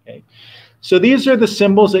aqueous. Okay, so these are the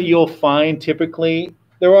symbols that you'll find typically.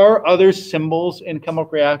 There are other symbols in chemical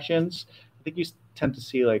reactions. I think you tend to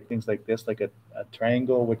see like things like this, like a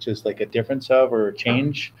triangle, which is like a difference of or a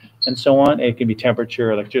change and so on. It can be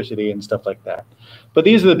temperature, electricity, and stuff like that. But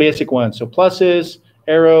these are the basic ones. So pluses,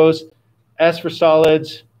 arrows, S for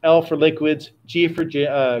solids, L for liquids, G for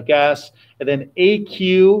gas, and then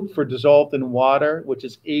AQ for dissolved in water, which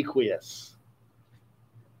is aqueous.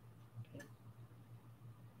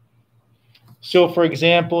 So for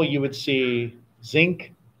example, you would see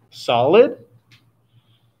zinc solid.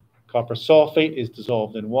 Copper sulfate is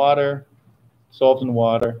dissolved in water. Dissolved in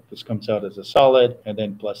water, this comes out as a solid, and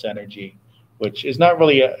then plus energy, which is not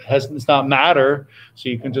really, it's not matter, so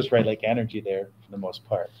you can just write like energy there for the most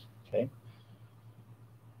part, okay?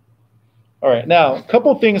 All right, now, a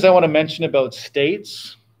couple things I want to mention about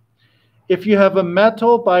states. If you have a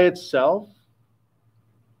metal by itself,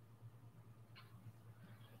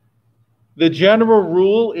 the general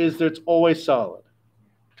rule is that it's always solid.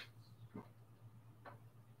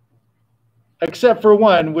 Except for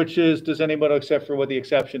one, which is, does anybody except for what the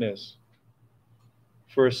exception is?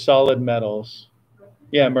 For solid metals.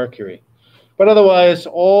 Yeah, mercury. But otherwise,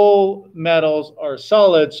 all metals are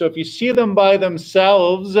solid. So if you see them by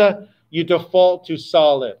themselves, you default to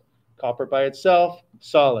solid. Copper by itself,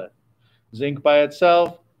 solid. Zinc by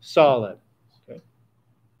itself, solid. Okay.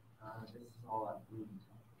 This is all at room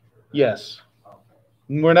temperature, right? Yes.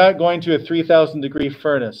 Okay. We're not going to a 3,000 degree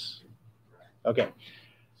furnace. Okay.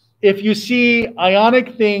 If you see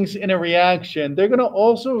ionic things in a reaction, they're going to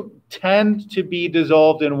also tend to be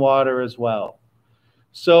dissolved in water as well.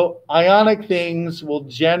 So ionic things will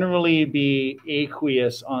generally be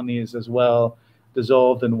aqueous on these as well,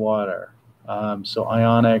 dissolved in water. So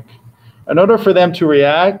ionic, in order for them to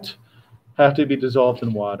react, have to be dissolved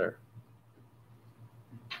in water.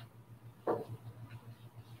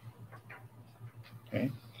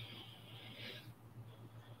 Okay.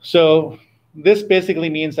 So this basically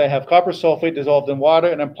means I have copper sulfate dissolved in water,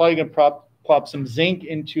 and I'm probably going to plop some zinc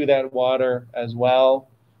into that water as well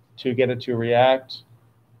to get it to react.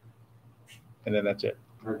 And then that's it.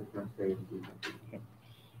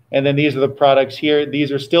 And then these are the products here.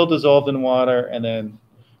 These are still dissolved in water, and then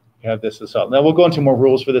you have this as well. Now we'll go into more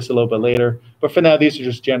rules for this a little bit later, but for now, these are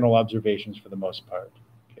just general observations for the most part.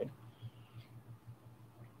 Okay.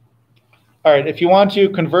 All right, if you want to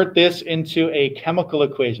convert this into a chemical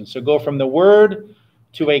equation, so go from the word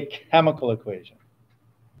to a chemical equation.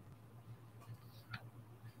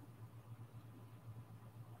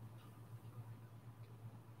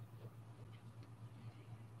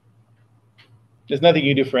 There's nothing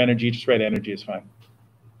you can do for energy, just write energy is fine.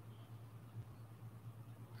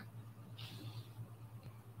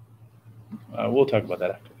 We'll talk about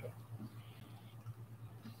that after.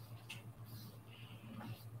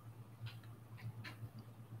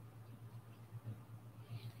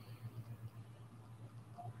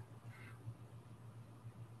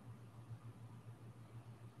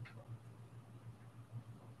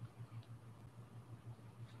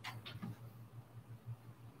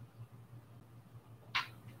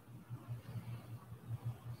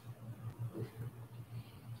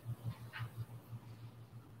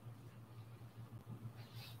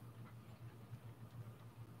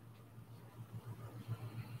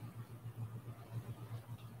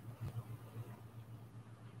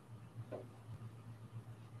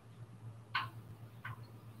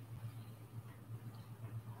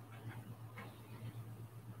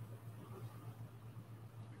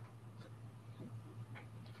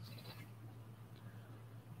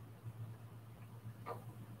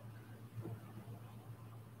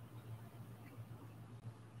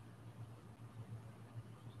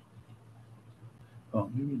 Oh,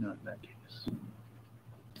 maybe not in that case.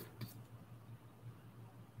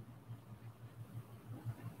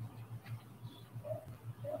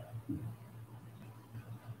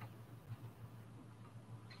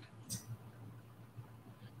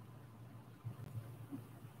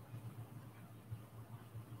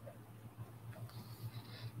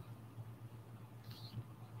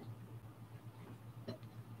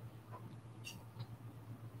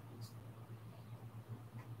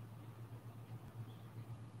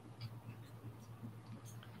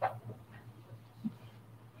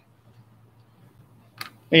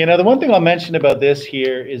 You know, the one thing I'll mention about this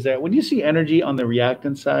here is that when you see energy on the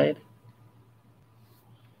reactant side,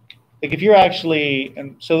 like if you're actually,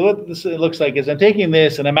 and so what this looks like is I'm taking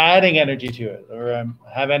this and I'm adding energy to it, or I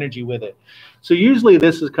have energy with it. So usually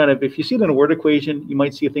this is kind of, if you see it in a word equation, you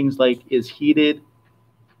might see things like is heated,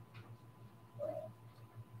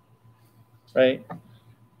 right?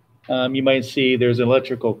 You might see there's an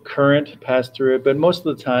electrical current passed through it, but most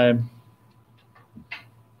of the time,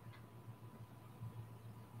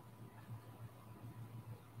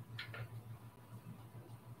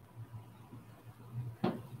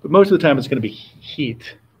 it's going to be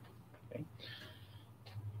heat. Okay.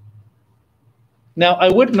 Now, I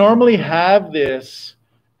would normally have this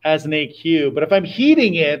as an AQ, but if I'm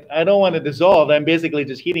heating it, I don't want to dissolve. I'm basically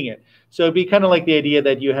just heating it. So it'd be kind of like the idea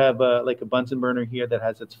that you have like a Bunsen burner here that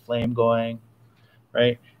has its flame going,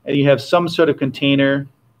 right? And you have some sort of container.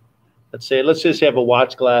 Let's just have a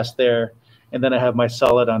watch glass there, and then I have my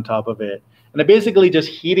solid on top of it. And I'm basically just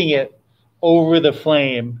heating it over the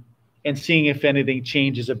flame and seeing if anything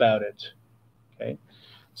changes about it, okay?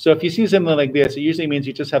 So if you see something like this, it usually means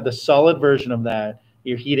you just have the solid version of that,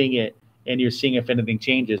 you're heating it, and you're seeing if anything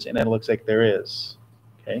changes, and it looks like there is,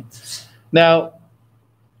 okay? Now,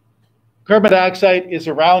 carbon dioxide is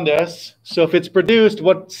around us, so if it's produced,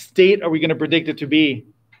 what state are we gonna predict it to be?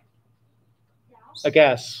 A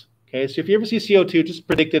gas, okay? So if you ever see CO2, just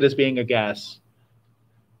predict it as being a gas.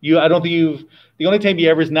 The only time you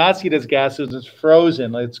ever not see it as gas is it's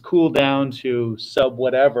frozen, like it's cooled down to sub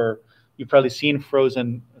whatever. You've probably seen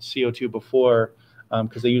frozen CO2 before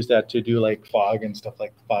because they use that to do like fog and stuff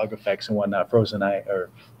like fog effects and whatnot, frozen eye, or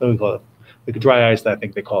what do we call it? Like dry ice, I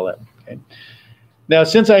think they call it, okay? Now,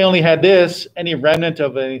 since I only had this, any remnant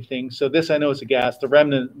of anything, so this I know is a gas, the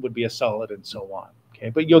remnant would be a solid and so on, okay?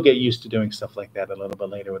 But you'll get used to doing stuff like that a little bit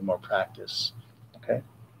later with more practice, okay?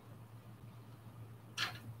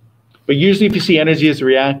 But usually if you see energy as a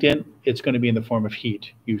reactant, it's going to be in the form of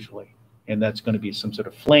heat, usually. And that's going to be some sort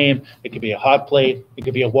of flame. It could be a hot plate. It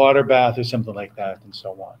could be a water bath or something like that, and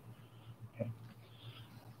so on. Okay.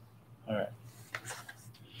 All right.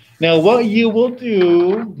 Now, what you will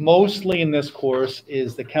do mostly in this course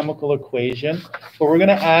is the chemical equation. But we're going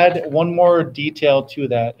to add one more detail to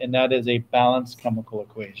that, and that is a balanced chemical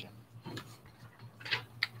equation.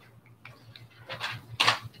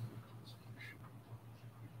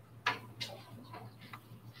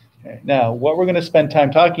 Okay. Now, what we're going to spend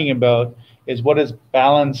time talking about is what does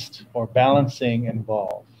balanced or balancing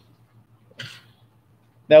involve.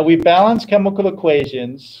 Now, we balance chemical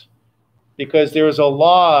equations because there is a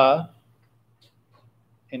law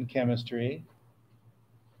in chemistry,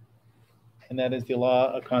 and that is the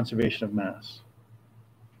law of conservation of mass.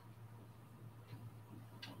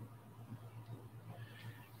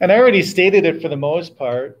 And I already stated it for the most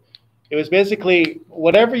part. It was basically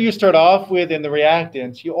whatever you start off with in the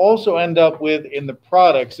reactants, you also end up with in the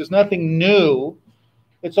products. There's nothing new.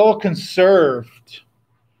 It's all conserved,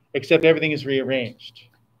 except everything is rearranged.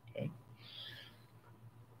 Okay?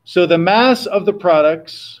 So the mass of the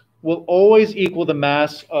products will always equal the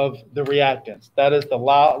mass of the reactants. That is the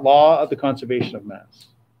law of the conservation of mass.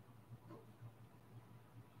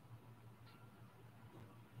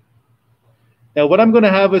 Now, what I'm going to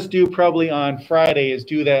have us do probably on Friday is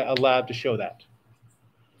do a lab to show that.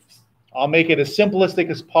 I'll make it as simplistic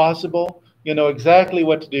as possible. You know exactly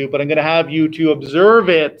what to do, but I'm going to have you to observe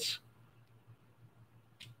it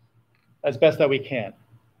as best that we can,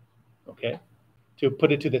 okay, to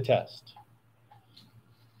put it to the test.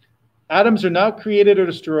 Atoms are not created or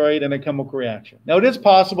destroyed in a chemical reaction. Now, it is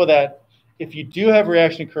possible that if you do have a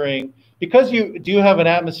reaction occurring, because you do have an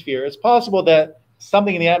atmosphere, it's possible that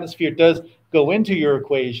something in the atmosphere does go into your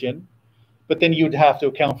equation, but then you'd have to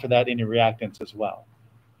account for that in your reactants as well.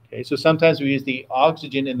 Okay, so sometimes we use the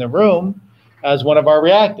oxygen in the room as one of our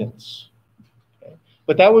reactants, okay?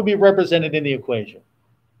 But that would be represented in the equation.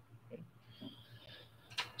 Okay?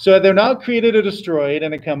 So they're not created or destroyed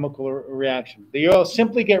in a chemical reaction. They all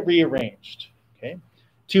simply get rearranged. Okay?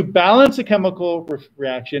 To balance a chemical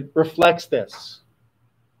reaction reflects this.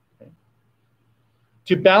 Okay?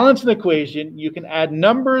 To balance an equation, you can add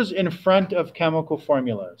numbers in front of chemical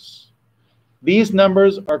formulas. These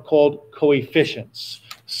numbers are called coefficients.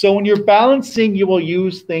 So when you're balancing, you will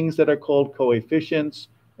use things that are called coefficients,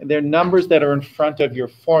 and they're numbers that are in front of your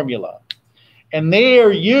formula. And they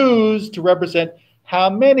are used to represent how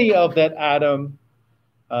many of that atom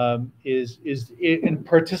is in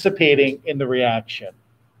participating in the reaction.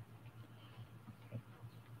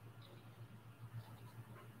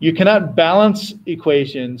 You cannot balance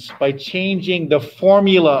equations by changing the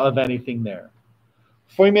formula of anything there.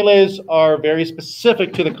 Formulas are very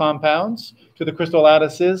specific to the compounds, to the crystal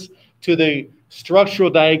lattices, to the structural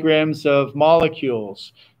diagrams of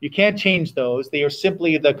molecules. You can't change those. They are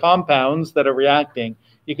simply the compounds that are reacting.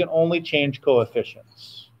 You can only change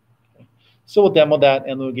coefficients. Okay. So we'll demo that,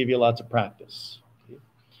 and we'll give you lots of practice. Okay.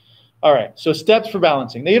 All right, so steps for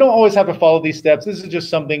balancing. Now, you don't always have to follow these steps. This is just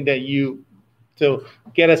something that to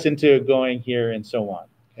get us into going here and so on.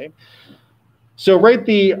 Okay. So write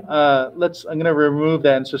the, I'm going to remove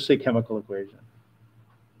that and just say chemical equation.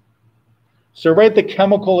 So write the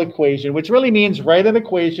chemical equation, which really means write an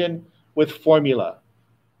equation with formula.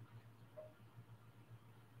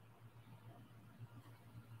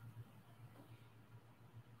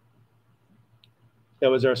 That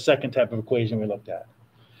was our second type of equation we looked at.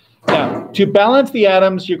 Now, to balance the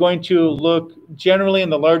atoms, you're going to look generally in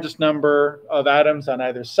the largest number of atoms on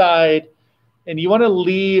either side, and you want to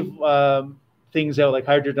leave things out like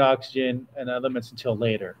hydrogen, oxygen, and elements until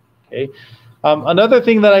later. Okay. Another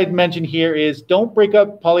thing that I'd mention here is don't break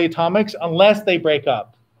up polyatomics unless they break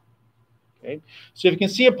up. Okay. So if you can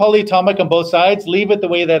see a polyatomic on both sides, leave it the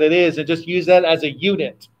way that it is and just use that as a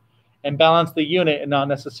unit and balance the unit and not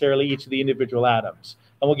necessarily each of the individual atoms.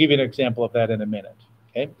 And we'll give you an example of that in a minute.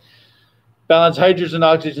 Okay. Balance hydrogens and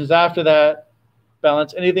oxygens after that.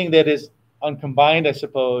 Balance anything that is uncombined, I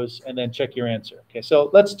suppose, and then check your answer. Okay, so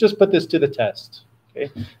let's just put this to the test.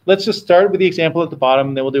 Okay, let's just start with the example at the bottom,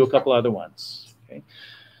 and then we'll do a couple other ones. Okay,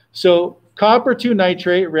 so copper 2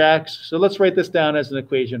 nitrate reacts. So let's write this down as an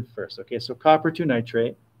equation first. Okay, so copper 2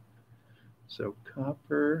 nitrate. So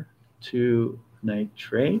copper 2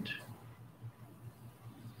 nitrate.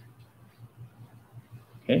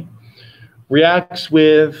 Okay, reacts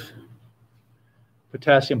with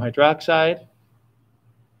potassium hydroxide.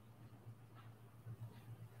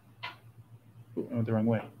 Ooh, I went the wrong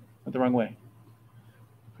way. Went the wrong way.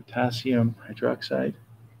 Potassium hydroxide.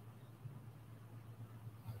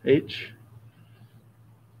 H.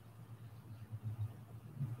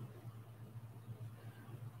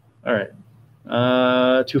 All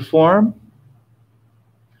right. To form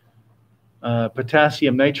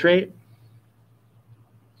potassium nitrate.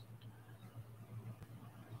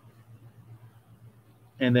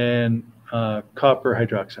 And then copper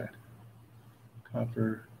hydroxide.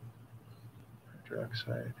 Copper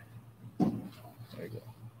hydroxide. There you go.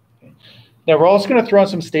 Okay. Now we're also going to throw in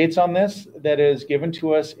some states on this that is given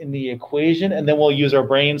to us in the equation, and then we'll use our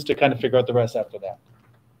brains to kind of figure out the rest after that.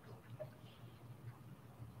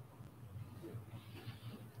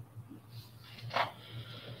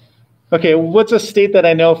 Okay, what's a state that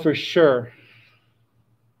I know for sure?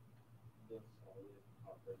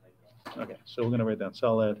 Okay, so we're going to write down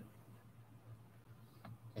solid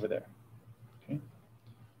over there. Okay.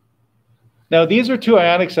 Now, these are two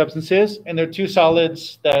ionic substances, and they're two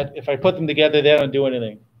solids that if I put them together, they don't do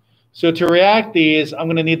anything. So to react these, I'm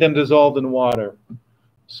going to need them dissolved in water.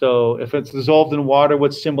 So if it's dissolved in water,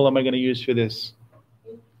 what symbol am I going to use for this?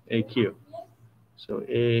 AQ. So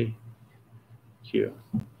AQ.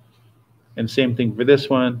 And same thing for this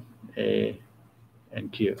one, AQ.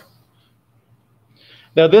 and Q.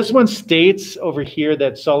 Now this one states over here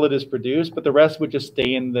that solid is produced, but the rest would just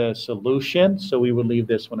stay in the solution, so we would leave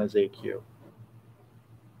this one as AQ.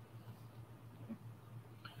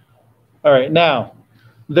 All right, now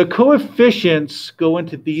the coefficients go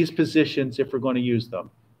into these positions if we're going to use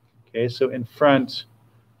them. Okay, so in front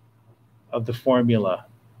of the formula,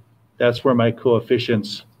 that's where my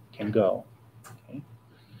coefficients can go. Okay.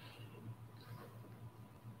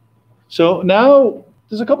 So now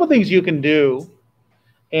there's a couple things you can do,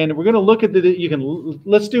 and we're going to look at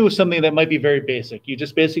let's do something that might be very basic. You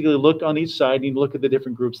just basically look on each side and you look at the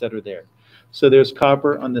different groups that are there. So there's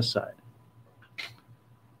copper on this side.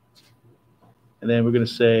 And then we're going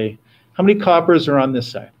to say, how many coppers are on this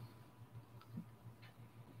side?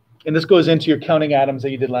 And this goes into your counting atoms that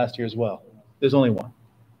you did last year as well. There's only one.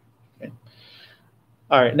 Okay.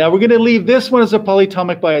 All right, now we're going to leave this one as a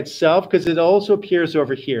polyatomic by itself because it also appears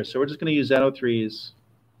over here. So we're just going to use NO3s.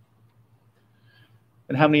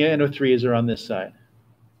 And how many NO3s are on this side?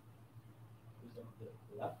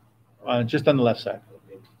 Just on the left side.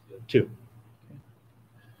 2.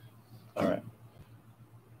 All right.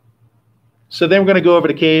 So then we're going to go over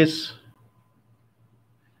to Ks.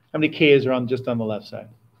 How many Ks are just on the left side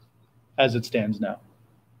as it stands now?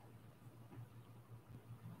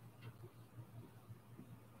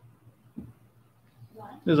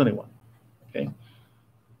 There's only one. Okay.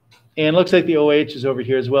 And it looks like the OH is over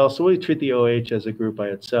here as well. So we'll treat the OH as a group by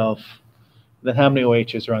itself. Then how many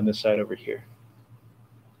OHs are on this side over here?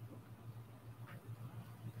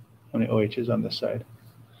 How many OHs on this side?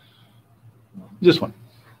 Just one.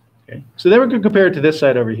 Okay. So then we're going to compare it to this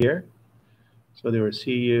side over here. So there were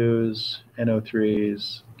CUs,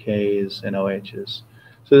 NO3s, Ks, and OHs.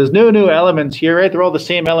 So there's no new elements here, right? They're all the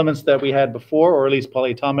same elements that we had before, or at least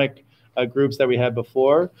polyatomic groups that we had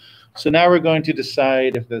before. So now we're going to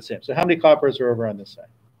decide if they're the same. So how many coppers are over on this side?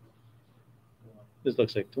 This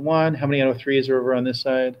looks like 1. How many NO3s are over on this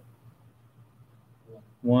side?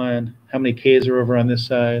 1. How many Ks are over on this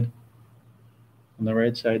side? On the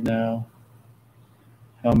right side now.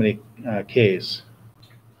 How many Ks?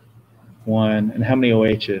 1. And how many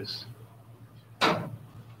OHs?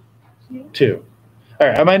 2. All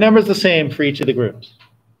right, are my numbers the same for each of the groups?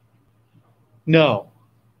 No.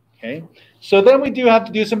 Okay, so then we do have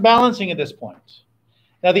to do some balancing at this point.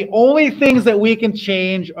 Now, the only things that we can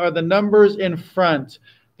change are the numbers in front.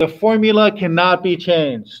 The formula cannot be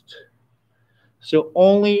changed. So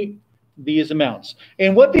only these amounts.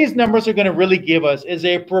 And what these numbers are going to really give us is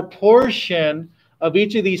a proportion of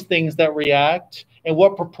each of these things that react and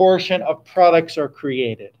what proportion of products are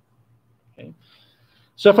created. Okay.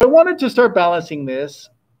 So if I wanted to start balancing this,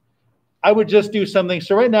 I would just do something.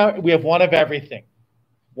 So right now we have 1 of everything.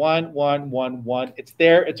 1, 1, 1, 1. It's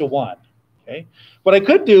there. It's a 1. Okay. What I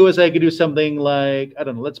could do is I could do something like, I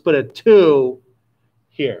don't know, let's put a 2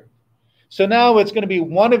 here. So now it's going to be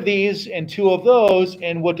 1 of these and 2 of those.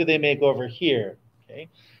 And what do they make over here? Okay.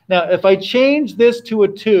 Now, if I change this to a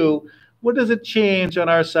 2, what does it change on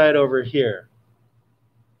our side over here?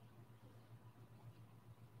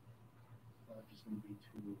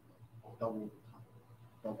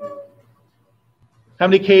 How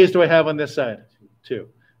many Ks do I have on this side? 2.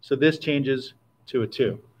 So this changes to a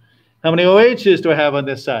 2. How many OHs do I have on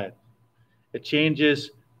this side? It changes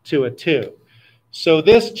to a 2. So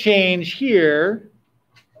this change here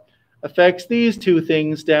affects these 2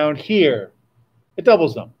 things down here. It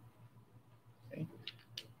doubles them. Okay.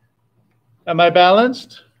 Am I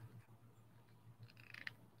balanced?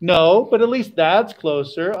 No, but at least that's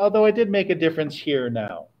closer, although I did make a difference here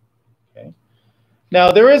now. Okay.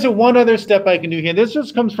 Now, there is one other step I can do here. This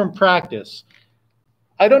just comes from practice.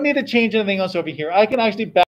 I don't need to change anything else over here. I can actually